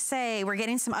back. I've got to say, we're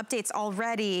getting some updates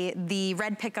already. The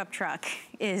red pickup truck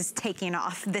is taking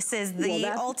off. This is the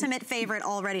ultimate favorite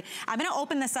already. I'm going to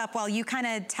open this up while you kind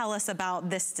of tell us about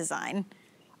this design.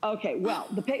 Okay, well,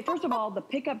 first of all, the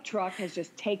pickup truck has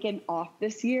just taken off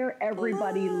this year.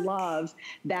 Everybody loves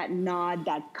that nod,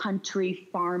 that country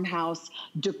farmhouse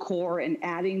decor, and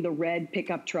adding the red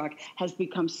pickup truck has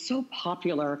become so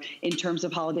popular in terms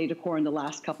of holiday decor in the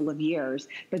last couple of years.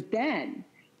 But then,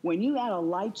 when you add a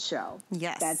light show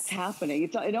that's happening,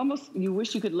 it almost, you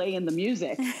wish you could lay in the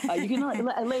music. You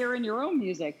can layer in your own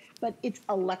music, but it's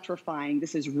electrifying.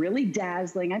 This is really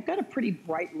dazzling. I've got a pretty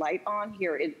bright light on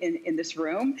here in this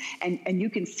room, and you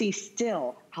can see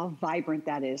still how vibrant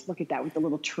that is. Look at that with the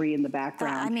little tree in the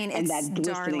background. I mean, and it's that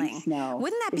glistening darling. Snow.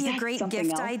 Wouldn't that be a great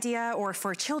gift idea, or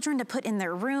for children to put in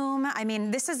their room? I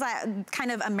mean, this is that kind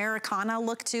of Americana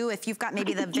look too. If you've got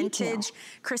maybe the vintage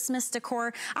Christmas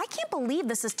decor. I can't believe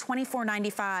this is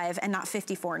 $24.95 and not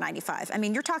 $54.95. I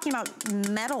mean, you're talking about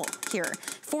metal here.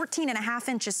 14.5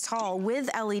 inches tall with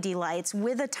LED lights,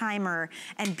 with a timer,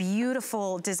 and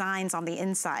beautiful designs on the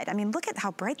inside. I mean, look at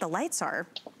how bright the lights are.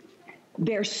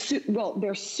 They're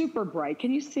they're super bright.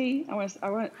 Can you see? I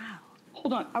want.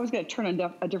 Hold on. I was going to turn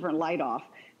a different light off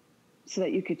so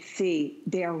that you could see.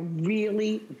 They are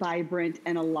really vibrant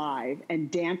and alive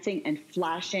and dancing and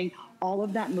flashing. All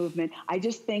of that movement. I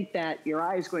just think that your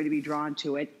eye is going to be drawn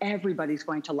to it. Everybody's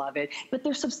going to love it. But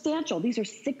they're substantial. These are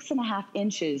 6.5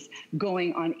 inches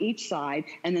going on each side,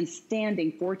 and then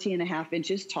standing 14.5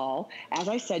 inches tall. As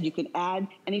I said, you can add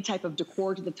any type of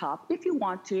decor to the top if you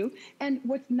want to. And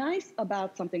what's nice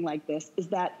about something like this is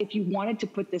that if you wanted to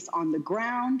put this on the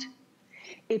ground,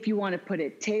 if you want to put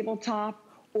it tabletop,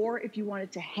 or if you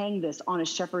wanted to hang this on a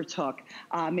shepherd's hook,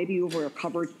 maybe over a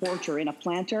covered porch or in a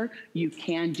planter, you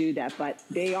can do that. But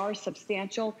they are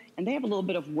substantial, and they have a little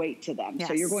bit of weight to them. Yes.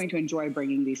 So you're going to enjoy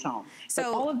bringing these home. So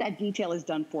but all of that detail is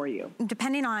done for you.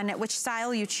 Depending on which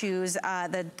style you choose,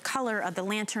 the color of the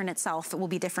lantern itself will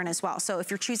be different as well. So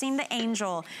if you're choosing the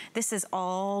angel, this is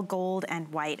all gold and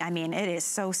white. I mean, it is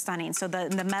so stunning. So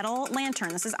the metal lantern,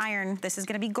 this is iron, this is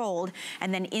gonna be gold.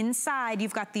 And then inside,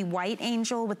 you've got the white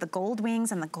angel with the gold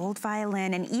wings and the gold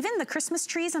violin, and even the Christmas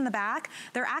trees in the back,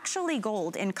 they're actually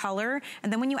gold in color.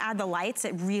 And then when you add the lights,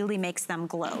 it really makes them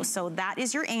glow. So that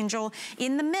is your angel.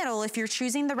 In the middle, if you're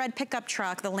choosing the red pickup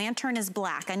truck, the lantern is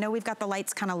black. I know we've got the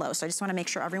lights kind of low, so I just want to make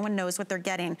sure everyone knows what they're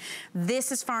getting.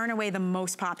 This is far and away the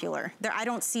most popular. I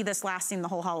don't see this lasting the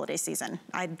whole holiday season.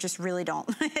 I just really don't.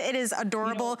 It is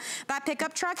adorable. You know, that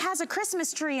pickup truck has a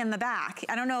Christmas tree in the back.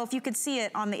 I don't know if you could see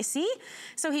it on the, see?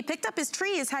 So he picked up his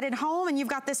tree, is headed home, and you've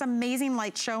got this amazing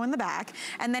light show in the back.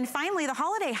 And then finally, the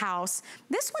holiday house.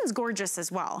 This one's gorgeous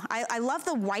as well. I love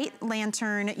the white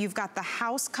lantern. You've got the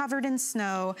house covered in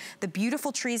snow, the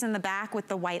beautiful trees in the back with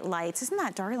the white lights. Isn't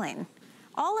that darling?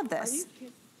 All of this.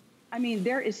 I mean,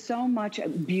 there is so much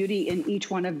beauty in each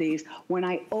one of these. When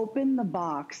I open the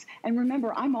box, and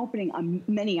remember, I'm opening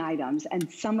many items, and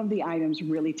some of the items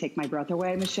really take my breath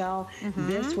away, Michelle.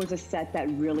 This was a set that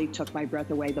really took my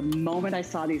breath away. The moment I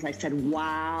saw these, I said,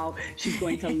 wow, she's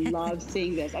going to love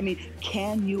seeing this. I mean,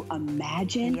 can you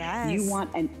imagine? Yes. You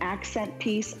want an accent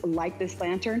piece like this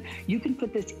lantern? You can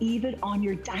put this even on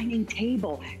your dining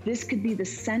table. This could be the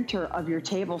center of your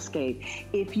tablescape.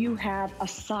 If you have a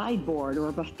sideboard or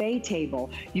a buffet table,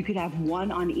 you could have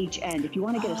one on each end. If you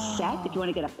want to get a set, if you want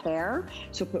to get a pair,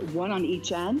 so put one on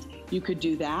each end, you could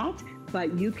do that.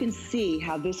 But you can see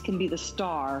how this can be the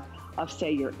star of,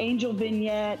 say, your angel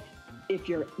vignette, if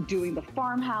you're doing the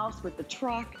farmhouse with the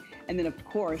truck, and then of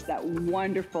course that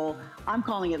wonderful, I'm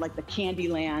calling it like the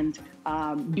Candyland,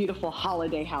 beautiful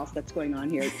holiday house that's going on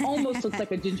here. It almost looks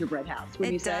like a gingerbread house,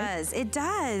 wouldn't you say? It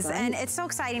does. Right? And it's so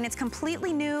exciting. It's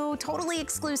completely new, totally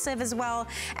exclusive as well.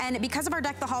 And because of our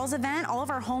Deck the Halls event, all of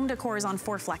our home decor is on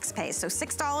 4 flex pay. So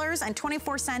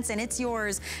 $6.24 and it's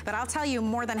yours. But I'll tell you,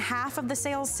 more than half of the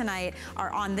sales tonight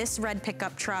are on this red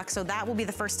pickup truck. So that will be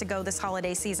the first to go this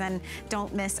holiday season.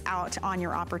 Don't miss out on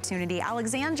your opportunity.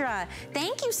 Alexandra,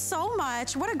 thank you so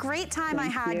much. What a great time I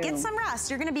had. Get some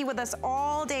rest. You're going to be with us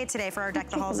all day today for our Deck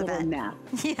the Halls event. Nap.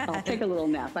 Yeah. I'll take a little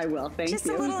nap. I will. Thank you. Just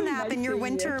a little nap Nice in your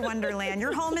winter you. wonderland.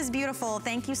 Your home is beautiful.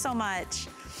 Thank you so much.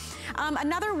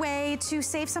 Another way to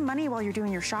save some money while you're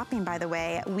doing your shopping, by the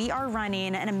way, we are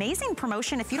running an amazing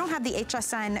promotion if you don't have the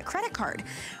HSN credit card.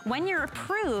 When you're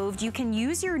approved, you can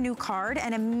use your new card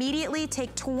and immediately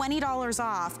take $20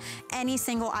 off any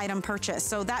single item purchase.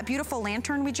 So that beautiful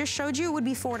lantern we just showed you would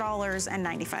be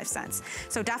 $4.95.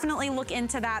 So definitely look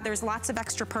into that. There's lots of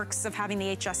extra perks of having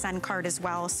the HSN card as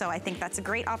well. So I think that's a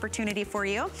great opportunity for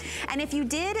you. And if you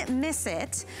did miss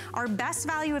it, our best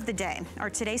value of the day, our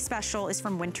today's special, is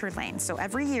from Winter Lane. So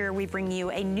every year we bring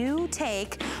you a new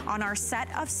take on our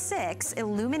set of 6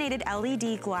 illuminated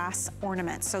LED glass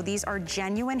ornaments. So these are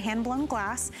genuine hand-blown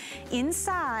glass.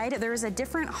 Inside, there's a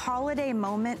different holiday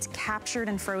moment captured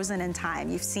and frozen in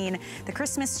time. You've seen the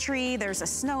Christmas tree, there's a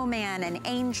snowman, an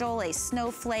angel, a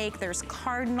snowflake, there's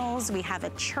cardinals, we have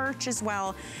a church as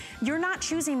well. You're not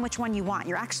choosing which one you want.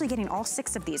 You're actually getting all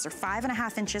 6 of these. They're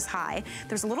 5.5 inches high.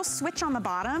 There's a little switch on the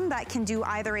bottom that can do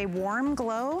either a warm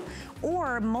glow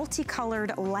or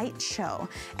multicolored light show.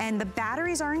 And the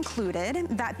batteries are included.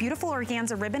 That beautiful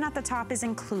organza ribbon at the top is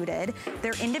included.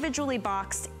 They're individually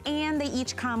boxed and they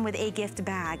each come with a gift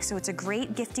bag. So it's a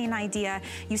great gifting idea.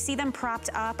 You see them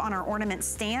propped up on our ornament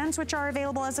stands, which are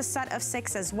available as a set of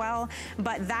 6 as well.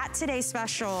 But that today's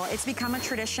special, it's become a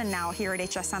tradition now here at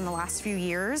HSN the last few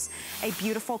years. A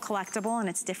beautiful collectible, and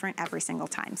it's different every single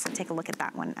time. So take a look at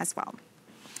that one as well.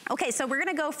 Okay, so we're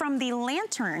gonna go from the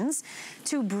lanterns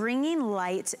to bringing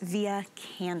light via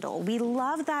candle. We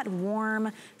love that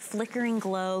warm, flickering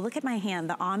glow. Look at my hand,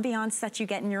 the ambiance that you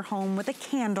get in your home with a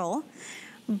candle.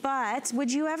 But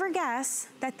would you ever guess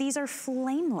that these are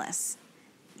flameless?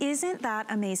 Isn't that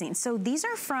amazing? So these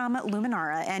are from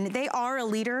Luminara, and they are a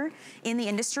leader in the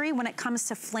industry when it comes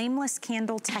to flameless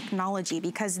candle technology,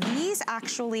 because these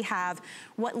actually have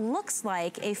what looks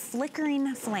like a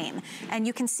flickering flame. And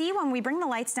you can see when we bring the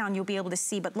lights down, you'll be able to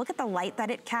see, but look at the light that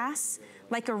it casts,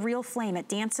 like a real flame. It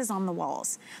dances on the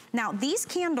walls. Now, these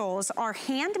candles are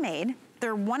handmade.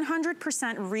 They're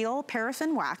 100% real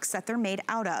paraffin wax that they're made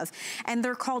out of. And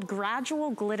they're called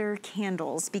gradual glitter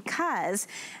candles because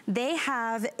they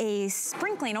have a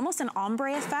sprinkling, almost an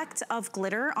ombre effect of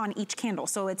glitter on each candle.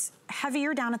 So it's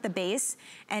heavier down at the base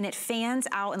and it fans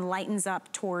out and lightens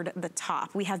up toward the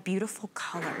top. We have beautiful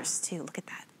colors too. Look at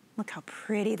that. Look how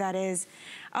pretty that is.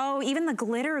 Oh, even the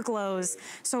glitter glows.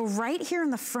 So right here in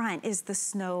the front is the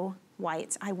snow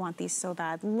white. I want these so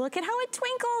bad. Look at how it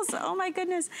twinkles. Oh my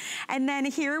goodness. And then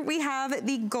here we have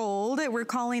the gold. We're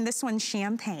calling this one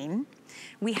champagne.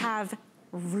 We have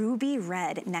ruby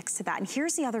red next to that. And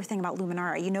here's the other thing about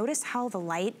Luminara. You notice how the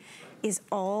light is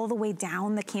all the way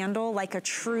down the candle like a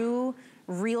true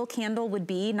real candle would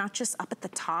be, not just up at the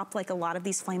top like a lot of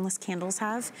these flameless candles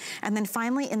have. And then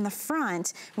finally in the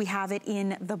front, we have it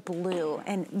in the blue.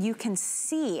 And you can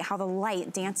see how the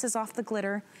light dances off the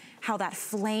glitter, how that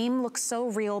flame looks so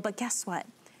real, but guess what?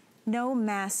 No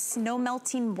mess, no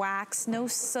melting wax, no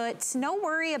soot, no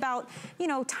worry about, you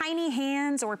know, tiny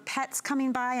hands or pets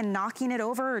coming by and knocking it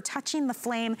over or touching the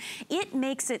flame. It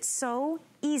makes it so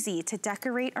easy to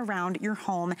decorate around your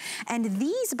home. And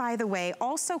these, by the way,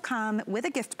 also come with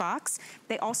a gift box.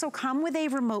 They also come with a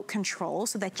remote control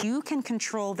so that you can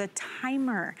control the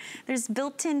timer. There's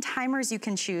built-in timers you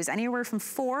can choose, anywhere from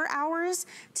 4 hours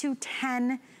to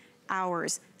 10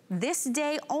 hours. this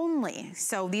day only.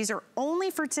 So these are only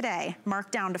for today,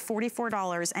 marked down to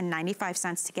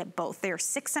 $44.95 to get both. They're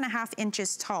 6.5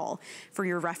 inches tall for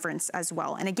your reference as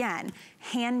well. And again,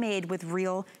 handmade with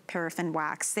real paraffin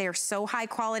wax. They are so high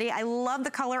quality. I love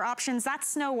the color options. That's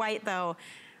Snow White though.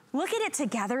 Look at it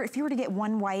together. If you were to get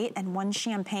one white and one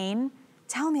champagne,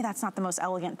 tell me that's not the most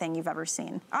elegant thing you've ever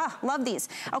seen. Ah, love these.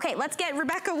 Okay, let's get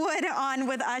Rebecca Wood on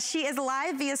with us. She is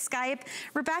live via Skype.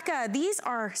 Rebecca, these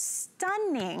are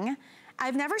stunning.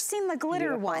 I've never seen the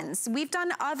glitter ones. We've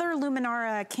done other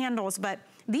Luminara candles, but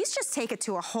these just take it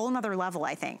to a whole nother level,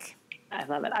 I think. I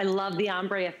love it. I love the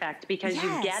ombre effect because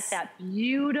you get that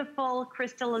beautiful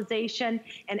crystallization.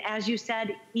 And as you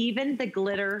said, even the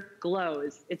glitter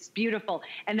glows. It's beautiful.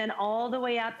 And then all the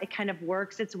way up, it kind of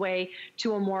works its way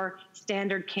to a more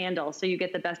standard candle. So you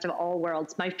get the best of all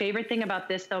worlds. My favorite thing about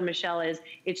this though, Michelle, is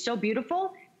it's so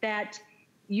beautiful that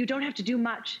you don't have to do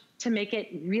much to make it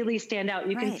really stand out.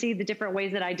 You can see the different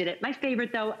ways that I did it. My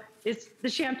favorite though is the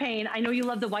champagne. I know you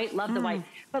love the white, love the white,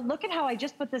 but look at how I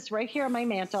just put this right here on my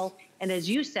mantle. And as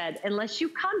you said, unless you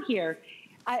come here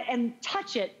and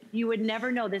touch it, you would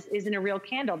never know this isn't a real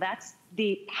candle. That's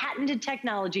the patented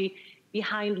technology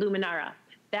behind Luminara.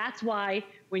 That's why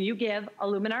when you give a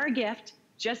Luminara gift,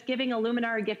 just giving a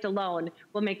Luminara gift alone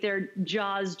will make their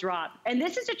jaws drop. And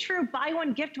this is a true buy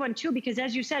one, gift one too, because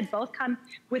as you said, both come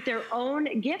with their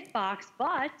own gift box,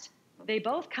 but they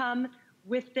both come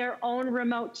with their own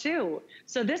remote too.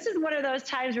 So this is one of those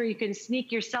times where you can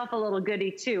sneak yourself a little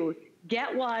goodie too.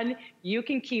 Get one, you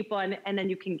can keep one, and then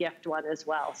you can gift one as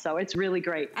well. So it's really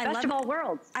great. Best of all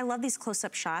worlds. I love these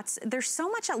close-up shots. There's so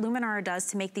much that Luminara does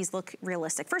to make these look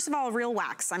realistic. First of all, real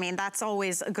wax. I mean, that's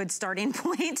always a good starting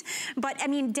point. But I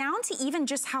mean, down to even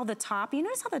just how the top, you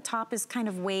notice how the top is kind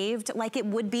of waved like it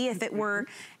would be if it were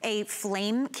a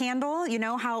flame candle, you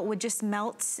know, how it would just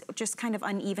melt just kind of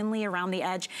unevenly around the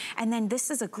edge. And then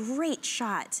this is a great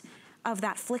shot of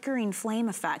that flickering flame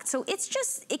effect. So it's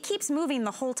just, it keeps moving the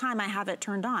whole time I have it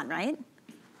turned on, right?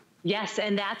 Yes,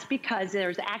 and that's because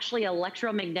there's actually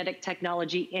electromagnetic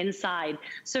technology inside.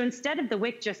 So instead of the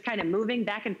wick just kind of moving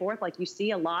back and forth like you see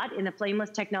a lot in the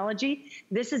flameless technology,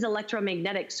 this is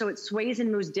electromagnetic, so it sways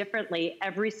and moves differently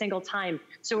every single time.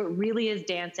 So it really is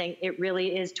dancing, it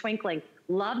really is twinkling.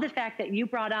 Love the fact that you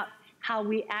brought up how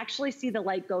we actually see the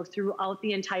light go throughout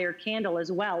the entire candle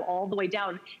as well, all the way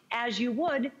down, as you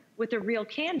would with a real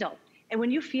candle. And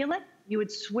when you feel it, you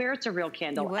would swear it's a real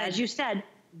candle. As you said,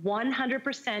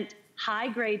 100%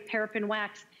 high-grade paraffin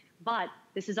wax, but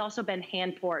this has also been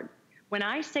hand-poured. When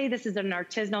I say this is an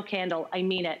artisanal candle, I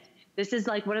mean it. This is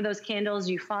like one of those candles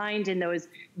you find in those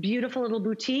beautiful little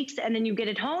boutiques, and then you get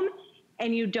it home,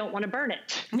 and you don't want to burn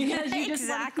it because you just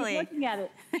want to keep looking at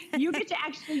it. You get to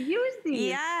actually use these.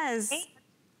 Yes. And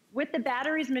with the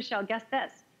batteries, Michelle, guess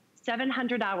this.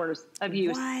 700 hours of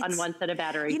use on one set of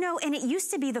batteries. You know, and it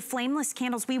used to be the flameless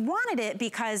candles. We wanted it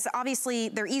because obviously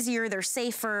they're easier, they're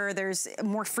safer, there's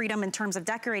more freedom in terms of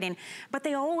decorating, but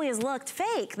they always looked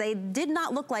fake. They did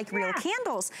not look like real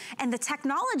candles. And the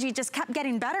technology just kept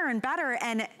getting better and better,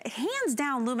 and hands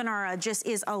down, Luminara just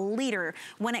is a leader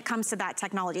when it comes to that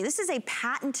technology. This is a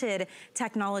patented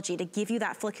technology to give you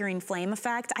that flickering flame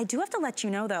effect. I do have to let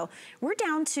you know though, we're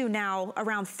down to now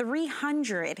around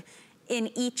 300 in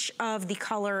each of the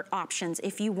color options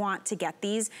if you want to get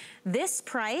these. This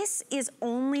price is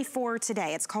only for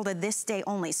today. It's called a this day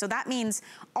only. So that means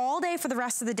all day for the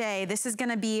rest of the day, this is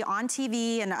gonna be on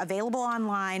TV and available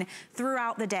online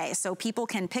throughout the day. So people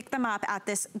can pick them up at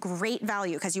this great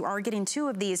value because you are getting 2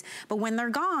 of these, but when they're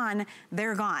gone,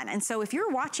 they're gone. And so if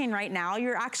you're watching right now,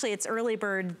 you're actually, it's early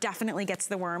bird definitely gets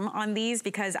the worm on these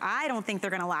because I don't think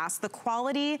they're gonna last. The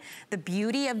quality, the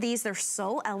beauty of these, they're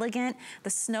so elegant. The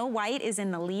Snow White is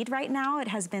in the lead right now. It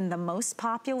has been the most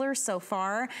popular so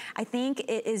far. I think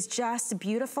it is just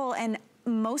beautiful, and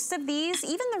most of these,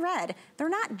 even the red, they're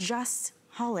not just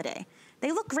holiday.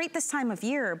 They look great this time of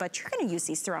year, but you're gonna use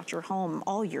these throughout your home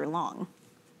all year long.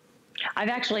 I've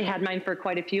actually had mine for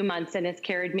quite a few months, and it's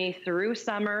carried me through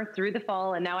summer, through the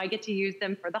fall, and now I get to use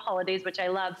them for the holidays, which I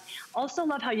love. Also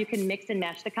love how you can mix and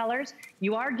match the colors.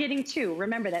 You are getting 2.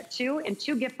 Remember that 2 in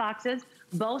 2 gift boxes,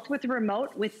 both with the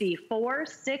remote with the 4,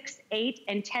 6, 8,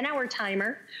 and 10-hour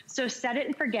timer. So set it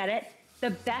and forget it. The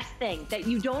best thing that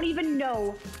you don't even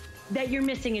know that you're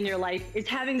missing in your life is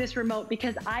having this remote,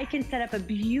 because I can set up a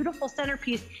beautiful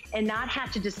centerpiece and not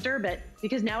have to disturb it,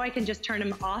 because now I can just turn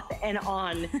them off and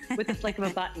on with the flick of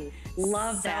a button.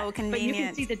 Love that. So convenient. But you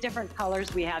can see the different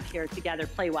colors we have here together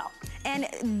play well.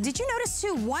 And did you notice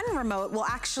too, one remote will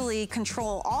actually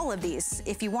control all of these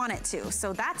if you want it to.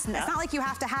 So it's not like you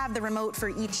have to have the remote for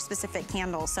each specific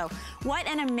candle. So what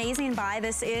an amazing buy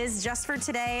this is just for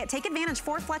today. Take advantage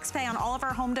for FlexPay on all of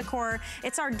our home decor.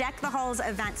 It's our Deck the Halls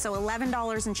event, so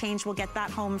 $11 and change will get that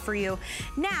home for you.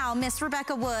 Now, Miss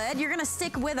Rebecca Wood, you're gonna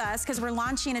stick with us because we're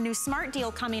launching a new smart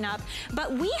deal coming up,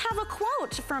 but we have a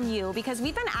quote from you because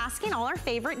we've been asking all our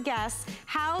favorite guests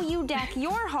how you deck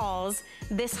your halls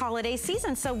this holiday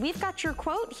season. So we've got your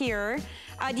quote here.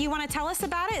 Do you want to tell us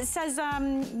about it? It says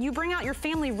you bring out your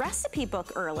family recipe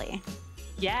book early.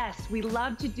 Yes, we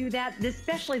love to do that,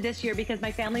 especially this year because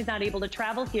my family's not able to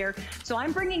travel here. So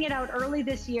I'm bringing it out early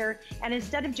this year. And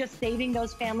instead of just saving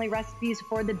those family recipes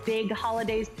for the big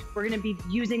holidays, we're going to be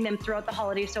using them throughout the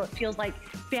holidays. So it feels like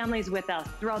family's with us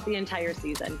throughout the entire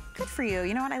season. Good for you.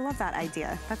 You know what? I love that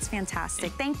idea. That's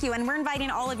fantastic. Thank you. And we're inviting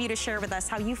all of you to share with us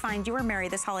how you find your Merry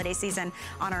this holiday season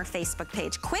on our Facebook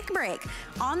page. Quick break.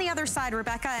 On the other side,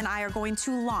 Rebecca and I are going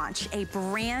to launch a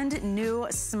brand new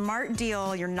smart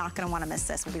deal. You're not going to want to miss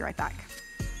this. We'll be right back.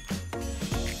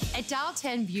 At Dial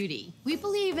 10 Beauty, we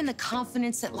believe in the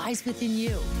confidence that lies within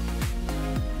you.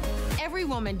 Every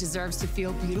woman deserves to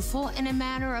feel beautiful in a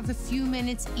matter of a few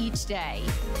minutes each day.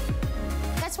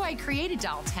 That's why I created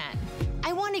Dial 10.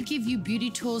 I want to give you beauty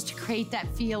tools to create that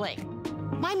feeling.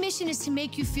 My mission is to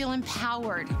make you feel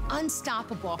empowered,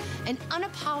 unstoppable, and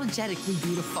unapologetically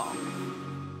beautiful.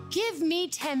 Give me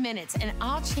 10 minutes and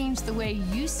I'll change the way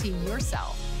you see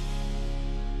yourself.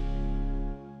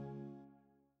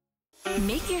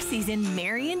 Make your season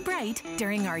merry and bright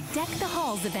during our Deck the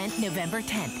Halls event November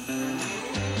 10th.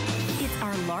 It's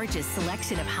our largest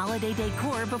selection of holiday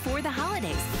decor before the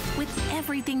holidays, with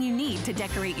everything you need to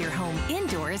decorate your home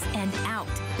indoors and out.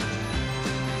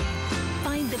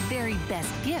 Find the very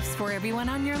best gifts for everyone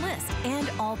on your list and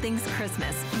all things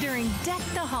Christmas during Deck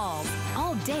the Halls,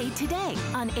 all day today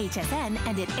on HSN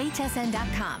and at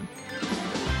hsn.com.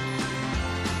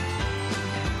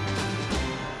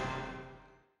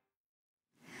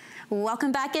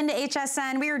 Welcome back into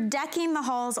HSN. We are decking the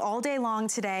halls all day long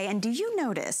today. And do you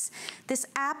notice this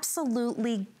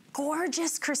absolutely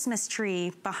gorgeous Christmas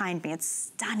tree behind me? It's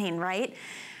stunning, right?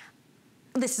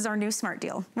 This is our new smart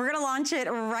deal. We're gonna launch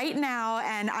it right now,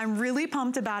 and I'm really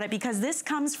pumped about it because this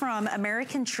comes from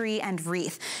American Tree and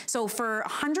Wreath. So for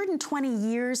 120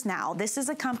 years now, this is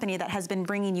a company that has been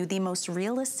bringing you the most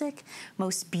realistic,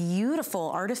 most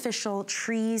beautiful artificial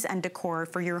trees and decor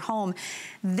for your home.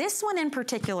 This one in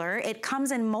particular, it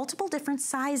comes in multiple different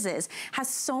sizes, has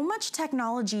so much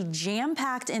technology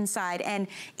jam-packed inside, and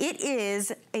it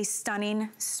is a stunning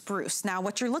spruce. Now,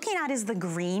 what you're looking at is the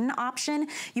green option.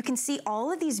 You can see all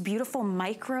of these beautiful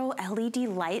micro LED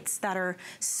lights that are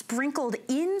sprinkled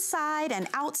inside and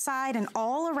outside and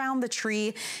all around the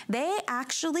tree. They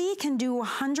actually can do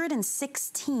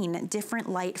 116 different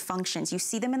light functions. You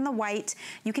see them in the white.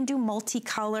 You can do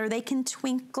multicolor. They can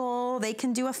twinkle. They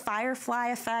can do a firefly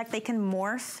effect. They can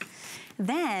morph.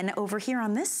 Then over here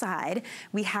on this side,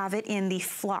 we have it in the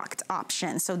flocked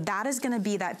option. So that is gonna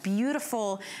be that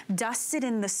beautiful dusted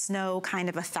in the snow kind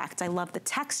of effect. I love the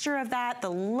texture of that, the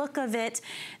look of it.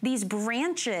 These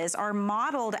branches are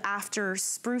modeled after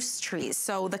spruce trees.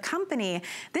 So the company,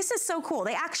 this is so cool.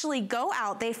 They actually go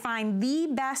out, they find the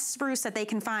best spruce that they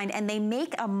can find, and they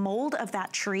make a mold of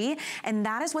that tree, and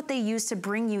that is what they use to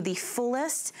bring you the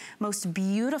fullest, most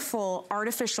beautiful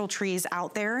artificial trees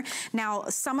out there. Now,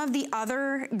 some of the other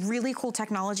really cool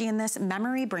technology in this,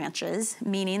 memory branches,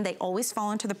 meaning they always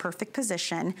fall into the perfect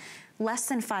position. Less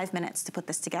than 5 minutes to put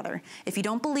this together. If you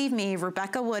don't believe me,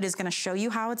 Rebecca Wood is gonna show you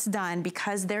how it's done,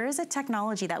 because there is a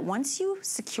technology that once you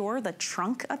secure the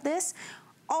trunk of this,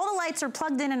 all the lights are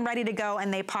plugged in and ready to go,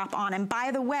 and they pop on. And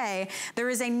by the way, there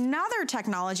is another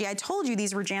technology, I told you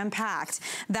these were jam-packed,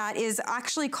 that is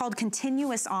actually called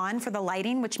continuous on for the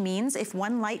lighting, which means if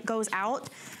one light goes out,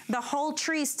 the whole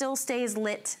tree still stays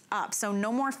lit up. So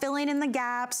no more filling in the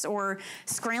gaps or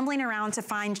scrambling around to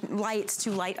find lights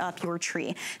to light up your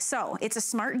tree. So it's a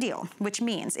smart deal, which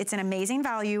means it's an amazing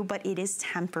value, but it is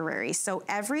temporary. So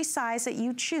every size that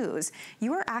you choose,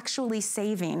 you are actually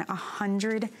saving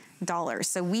 $100.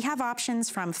 So we have options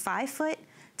from 5 foot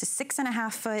to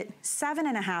 6.5 foot,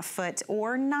 7.5 foot,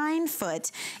 or 9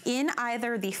 foot in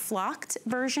either the flocked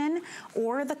version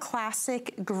or the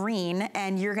classic green,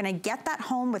 and you're gonna get that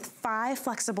home with 5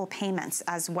 flexible payments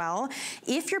as well.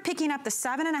 If you're picking up the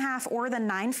 7.5 or the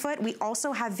 9 foot, we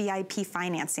also have VIP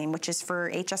financing, which is for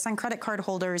HSN credit card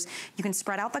holders. You can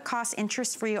spread out the cost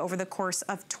interest-free over the course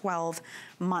of 12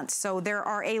 months. So there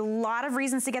are a lot of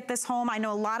reasons to get this home. I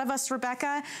know a lot of us,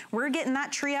 Rebecca, we're getting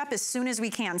that tree up as soon as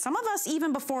we can. Some of us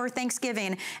even before before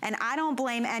Thanksgiving, and I don't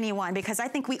blame anyone because I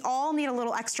think we all need a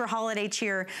little extra holiday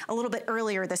cheer a little bit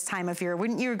earlier this time of year.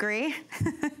 Wouldn't you agree?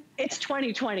 It's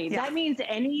 2020. Yeah. That means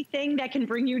anything that can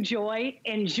bring you joy,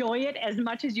 enjoy it as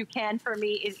much as you can. For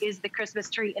me, is the Christmas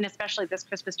tree, and especially this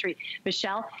Christmas tree.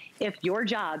 Michelle, if your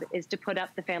job is to put up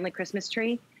the family Christmas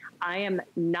tree, I am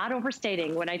not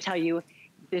overstating when I tell you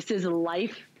this is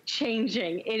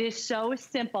life-changing. It is so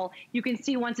simple. You can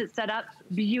see once it's set up,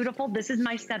 beautiful. This is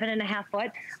my 7.5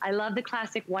 foot. I love the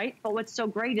classic white, but what's so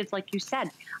great is, like you said,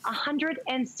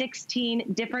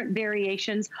 116 different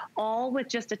variations, all with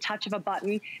just a touch of a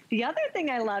button. The other thing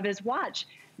I love is, watch,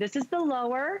 this is the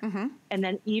lower, and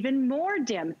then even more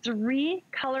dim, 3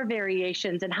 color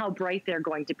variations and how bright they're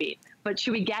going to be. But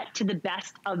should we get to the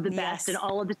best of the best and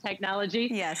all of the technology?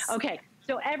 Yes. Okay,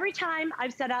 so every time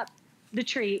I've set up the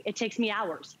tree, it takes me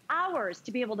hours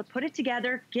to be able to put it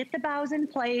together, get the boughs in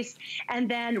place, and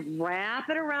then wrap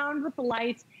it around with the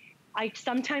lights. I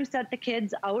sometimes set the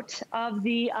kids out of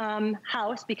the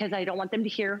house because I don't want them to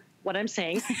hear what I'm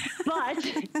saying, but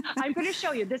I'm going to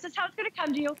show you. This is how it's going to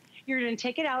come to you. You're going to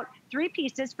take it out, 3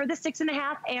 pieces for the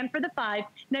 6.5 and for the 5.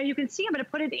 Now you can see I'm going to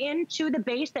put it into the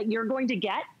base that you're going to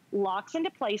get, locks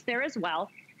into place there as well.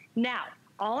 Now,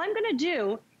 all I'm going to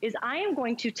do is I am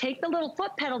going to take the little foot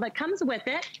pedal that comes with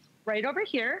it right over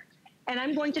here, and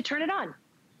I'm going to turn it on.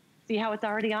 See how it's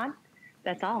already on?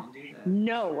 That's all.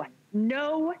 No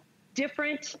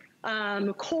different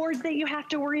cords that you have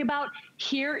to worry about.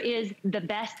 Here is the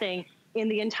best thing in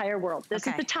the entire world. This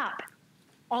is the top.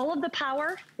 All of the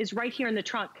power is right here in the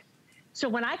trunk. So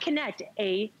when I connect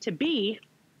A to B,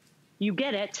 you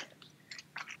get it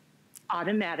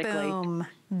automatically. Boom,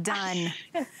 done.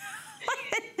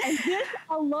 And this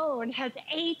alone has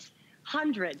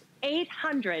 800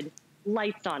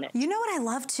 lights on it. You know what I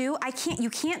love too? You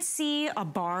can't see a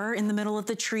bar in the middle of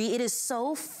the tree. It is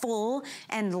so full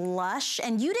and lush,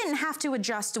 and you didn't have to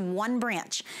adjust one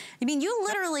branch. I mean, you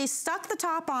literally stuck the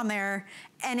top on there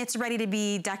and it's ready to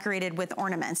be decorated with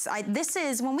ornaments. This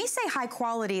is, when we say high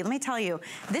quality, let me tell you,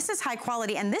 this is high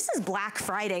quality, and this is Black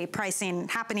Friday pricing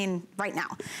happening right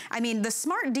now. I mean, the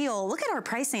smart deal, look at our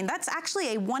pricing. That's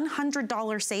actually a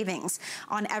 $100 savings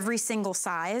on every single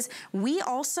size. We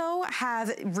also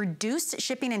have reduced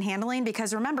shipping and handling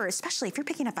because remember, especially if you're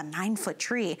picking up a 9-foot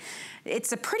tree,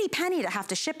 it's a pretty penny to have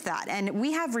to ship that. And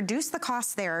we have reduced the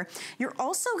cost there. You're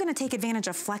also gonna take advantage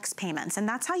of flex payments, and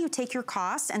that's how you take your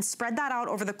costs and spread that out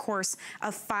over the course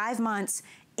of 5 months,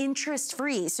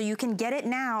 interest-free. So you can get it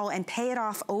now and pay it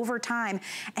off over time.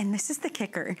 And this is the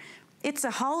kicker. It's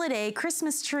a holiday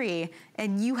Christmas tree,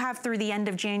 and you have through the end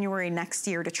of January next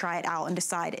year to try it out and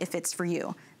decide if it's for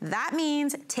you. That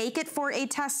means take it for a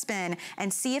test spin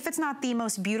and see if it's not the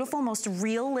most beautiful, most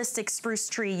realistic spruce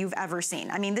tree you've ever seen.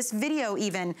 I mean, this video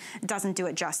even doesn't do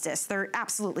it justice. They're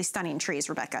absolutely stunning trees,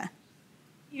 Rebecca.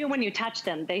 Even when you touch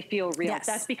them, they feel real. Yes.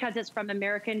 That's because it's from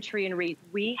American Tree and Wreath.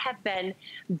 We have been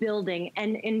building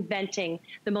and inventing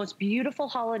the most beautiful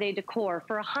holiday decor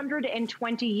for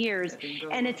 120 years.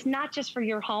 And it's not just for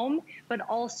your home, but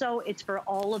also it's for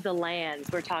all of the lands.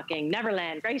 We're talking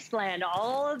Neverland, Graceland,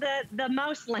 all of the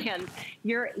mouse lands.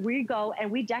 We go and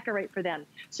we decorate for them.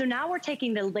 So now we're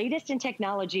taking the latest in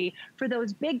technology for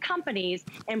those big companies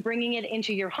and bringing it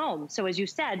into your home. So as you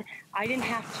said, I didn't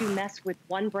have to mess with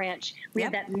one branch. We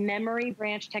have that memory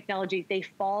branch technology. They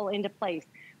fall into place.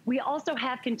 We also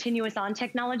have continuous on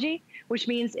technology, which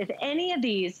means if any of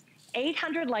these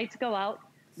 800 lights go out,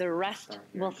 the rest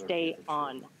will stay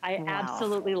on. I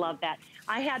absolutely love that.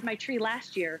 I had my tree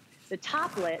last year, the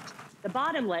top lit, the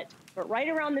bottom lit, but right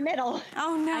around the middle,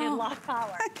 oh no, I had lost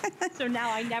power. So now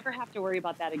I never have to worry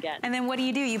about that again. And then what do?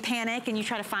 You panic and you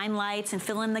try to find lights and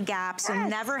fill in the gaps. So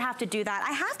never have to do that.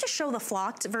 I have to show the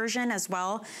flocked version as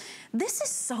well. This is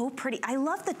so pretty. I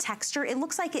love the texture. It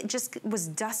looks like it just was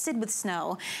dusted with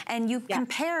snow. And you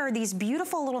compare these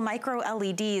beautiful little micro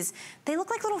LEDs. They look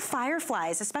like little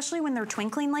fireflies, especially when they're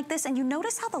twinkling like this. And you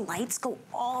notice how the lights go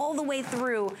all the way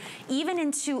through, even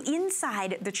into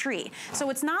inside the tree. So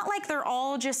it's not like they're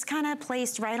all just kind of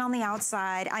placed right on the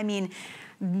outside. I mean,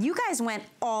 you guys went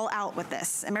all out with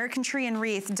this. American Tree and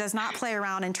Wreath does not play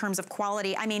around in terms of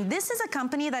quality. I mean, this is a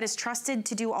company that is trusted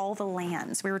to do all the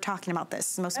lands. We were talking about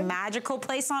this, the most magical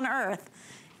place on earth.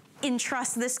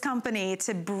 Entrust this company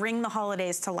to bring the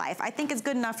holidays to life. I think it's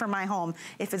good enough for my home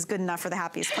if it's good enough for the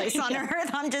happiest place on earth.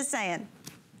 I'm just saying.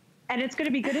 And it's going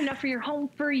to be good enough for your home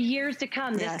for years to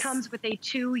come. This comes with a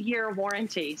 2-year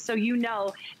warranty. So you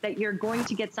know that you're going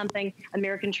to get something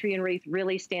American Tree and Wreath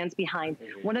really stands behind.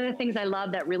 One of the things I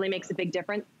love that really makes a big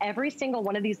difference, every single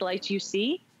one of these lights you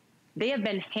see, they have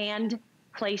been hand-painted. So it's not like they're all just kind of placed right on the outside. I mean, this is a company that is trusted to do all the lands. We're talking Neverland, Graceland, all of the mouse lands. We go and we decorate for them. So now we're taking the latest in technology for those big companies and bringing it into your home. So as you said, I didn't have to mess with one branch. We have that memory branch technology. They fall into place. We also have continuous on technology. So now I never have to worry about that again. And then what do? You panic and you try to find lights and fill in the gaps. So now I have to show the flocked version as well.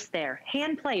 placed there,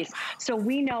 hand placed. So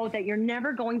we know that you're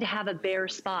never going to have a bare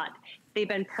spot. They've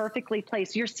been perfectly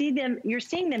placed. You're seeing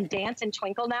them dance and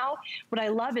twinkle now. What I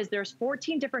love is there's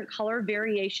 14 different color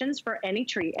variations for any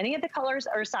tree, any of the colors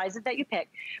or sizes that you pick.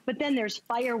 But then there's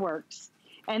fireworks.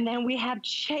 And then we have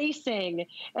chasing,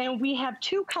 and we have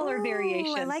 2 color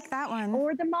variations. I like that one.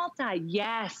 Or the multi,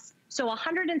 yes. So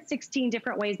 116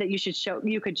 different ways that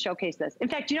you could showcase this. In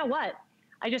fact, you know what?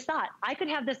 I just thought I could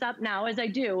have this up now as I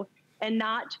do and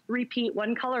not repeat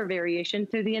one color variation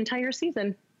through the entire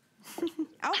season.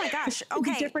 Oh my gosh,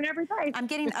 okay. It's different every day. I'm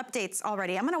getting updates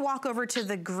already. I'm gonna walk over to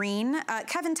the green.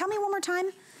 Kevin, tell me one more time.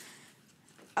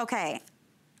 Okay.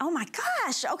 Oh my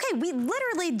gosh, okay, we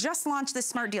literally just launched this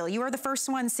smart deal. You are the first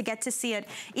ones to get to see it.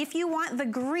 If you want the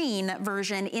green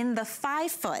version in the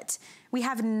 5-foot, we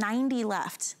have 90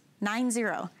 left,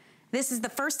 90. This is the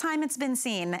first time it's been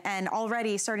seen and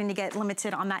already starting to get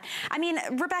limited on that. I mean,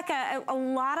 Rebecca, a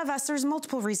lot of us, there's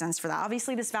multiple reasons for that.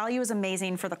 Obviously, this value is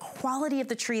amazing for the quality of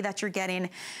the tree that you're getting,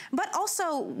 but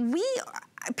also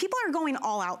people are going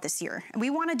all out this year. We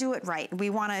wanna do it right. We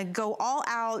wanna go all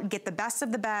out, get the best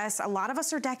of the best. A lot of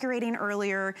us are decorating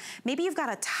earlier. Maybe you've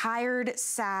got a tired,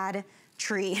 sad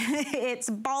tree. It's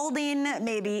balding,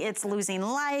 maybe it's losing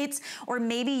lights, or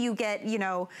maybe you get, you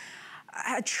know,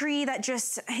 a tree that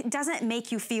just doesn't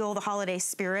make you feel the holiday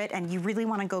spirit and you really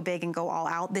want to go big and go all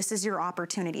out. This is your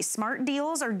opportunity. Smart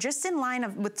deals are just in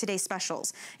line with today's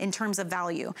specials in terms of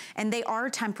value, and they are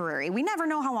temporary. We never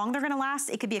know how long they're going to last.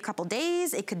 It could be a couple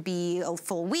days, it could be a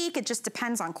full week. It just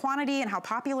depends on quantity and how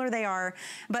popular they are.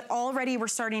 But already we're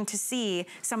starting to see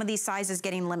some of these sizes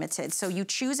getting limited. So you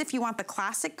choose if you want the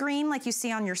classic green like you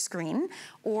see on your screen,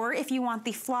 or if you want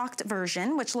the flocked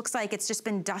version, which looks like it's just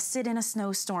been dusted in a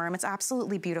snowstorm. It's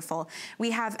absolutely beautiful. We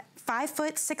have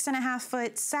 5-foot,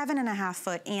 6.5-foot,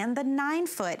 7.5-foot, and the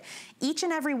 9-foot. Each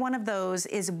and every one of those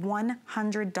is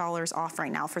 $100 off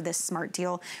right now for this smart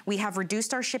deal. We have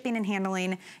reduced our shipping and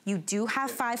handling. You do have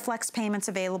 5 flex payments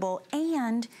available,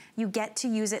 and you get to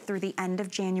use it through the end of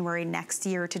January next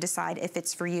year to decide if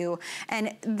it's for you.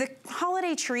 And the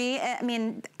holiday tree, I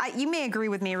mean, you may agree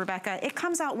with me, Rebecca, it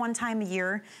comes out one time a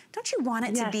year. Don't you want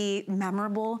it to be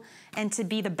memorable and to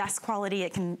be the best quality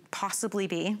it can possibly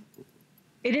be?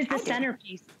 It is the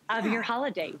centerpiece of your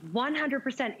holiday,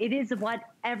 100%. It is what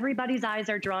everybody's eyes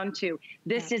are drawn to.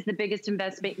 This is the biggest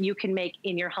investment you can make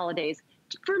in your holidays.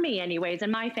 For me anyways,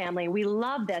 and my family, we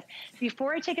love this.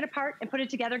 Before I take it apart and put it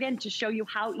together again to show you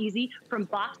how easy from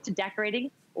box to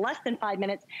decorating, less than 5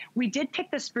 minutes, we did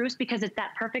pick the spruce because it's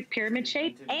that perfect pyramid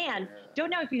shape. And don't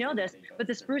know if you know this, but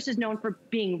the spruce is known for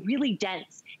being really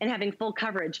dense and having full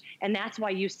coverage. And that's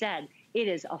why you said it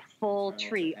is a full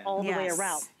tree all the way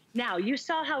around. Now, you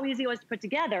saw how easy it was to put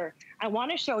together. I want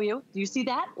to show you. Do you see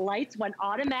that? Lights went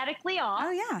automatically off.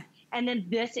 Oh, yeah. And then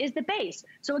this is the base.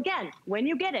 So again, when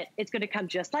you get it, it's going to come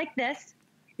just like this.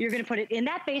 You're going to put it in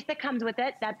that base that comes with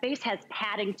it. That base has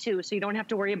padding too, so you don't have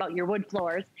to worry about your wood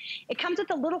floors. It comes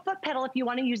with a little foot pedal if you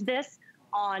want to use this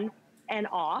on and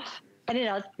off. And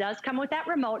it does come with that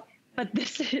remote. But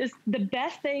this is the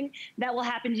best thing that will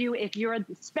happen to you if you're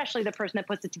especially the person that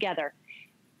puts it together.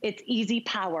 It's easy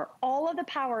power. All of the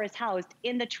power is housed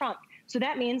in the trunk. So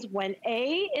that means when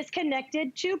A is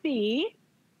connected to B,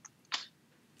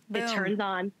 it turns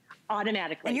on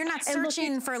automatically. And you're not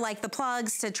searching for like the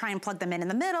plugs to try and plug them in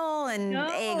the middle and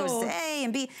A goes to A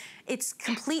and B. It's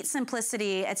complete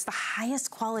simplicity. It's the highest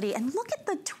quality. And look at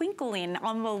the twinkling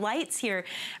on the lights here.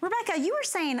 Rebecca, you were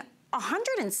saying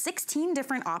 116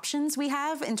 different options we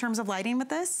have in terms of lighting with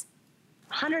this?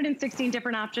 116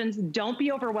 different options. Don't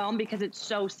be overwhelmed because it's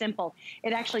so simple.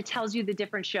 It actually tells you the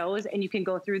different shows and you can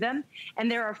go through them. And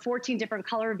there are 14 different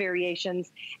color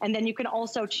variations. And then you can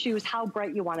also choose how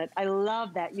bright you want it. I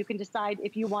love that. You can decide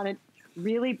if you want it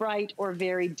really bright or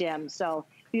very dim. So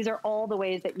these are all the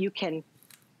ways that you can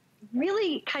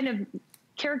really kind of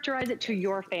characterize it to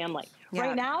your family. Yeah.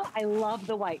 Right now, I love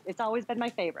the white. It's always been my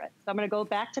favorite. So I'm going to go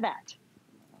back to that.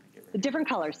 The different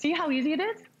colors. See how easy it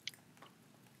is?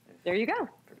 There you go.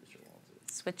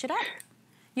 Switch it up.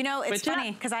 You know, it's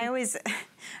funny because I always,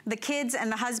 the kids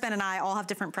and the husband and I all have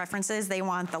different preferences. They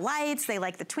want the lights, they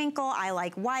like the twinkle, I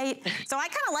like white. So I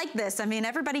kind of like this. I mean,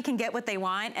 everybody can get what they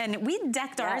want. And we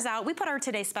decked ours out. We put our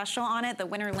Today Special on it. The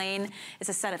Winter Lane is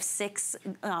a set of 6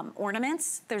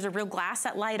 ornaments. There's a real glass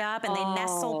that light up and they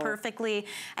nestle perfectly.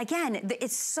 Again,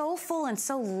 it's so full and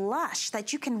so lush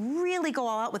that you can really go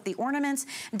all out with the ornaments.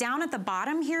 Down at the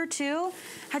bottom here too,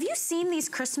 have you seen these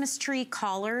Christmas tree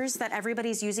collars that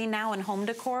everybody's using now in home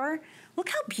decor? Look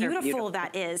how beautiful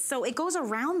that is. So it goes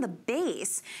around the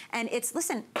base and it's,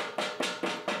 listen,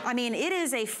 I mean, it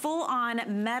is a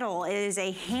full-on metal. It is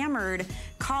a hammered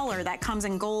collar that comes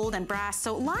in gold and brass.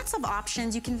 So lots of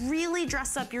options. You can really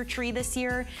dress up your tree this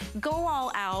year. Go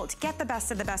all out. Get the best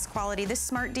of the best quality. This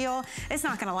smart deal, it's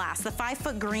not gonna last. The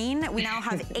 5-foot green, we now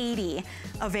have 80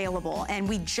 available, and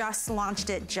we just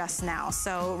launched it just now.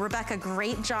 So Rebecca,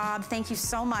 great job. Thank you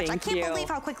so much. I can't believe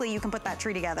how quickly you can put that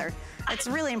tree together. It's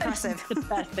really impressive. It's the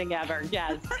best thing ever,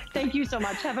 yes. Thank you so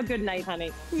much. Have a good night,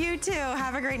 honey. You too.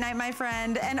 Have a great night, my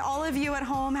friend. And all of you at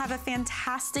home, have a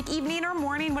fantastic evening or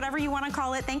morning, whatever you want to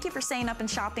call it. Thank you for staying up and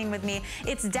shopping with me.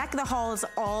 It's Deck the Halls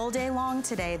all day long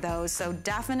today, though, so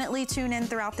definitely tune in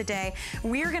throughout the day.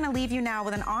 We're going to leave you now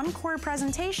with an encore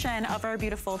presentation of our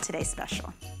beautiful Today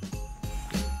Special.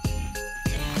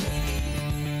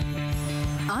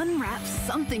 Unwrap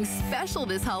something special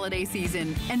this holiday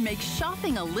season and make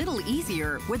shopping a little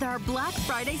easier with our Black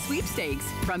Friday sweepstakes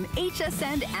from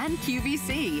HSN and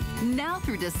QVC. Now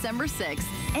through December 6th,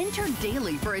 enter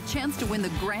daily for a chance to win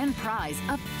the grand prize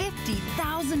of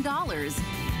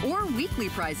 $50,000 or weekly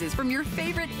prizes from your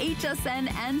favorite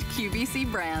HSN and QVC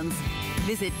brands.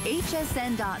 Visit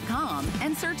hsn.com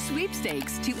and search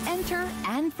sweepstakes to enter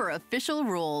and for official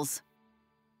rules.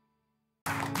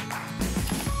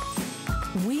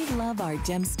 We love our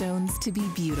gemstones to be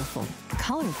beautiful,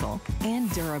 colorful,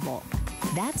 and durable.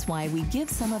 That's why we give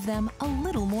some of them a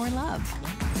little more love.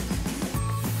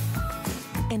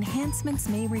 Enhancements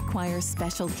may require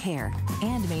special care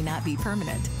and may not be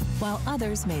permanent, while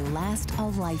others may last a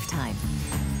lifetime.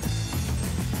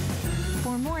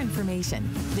 For more information,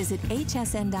 visit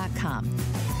hsn.com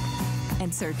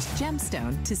and search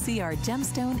gemstone to see our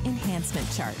gemstone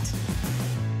enhancement chart.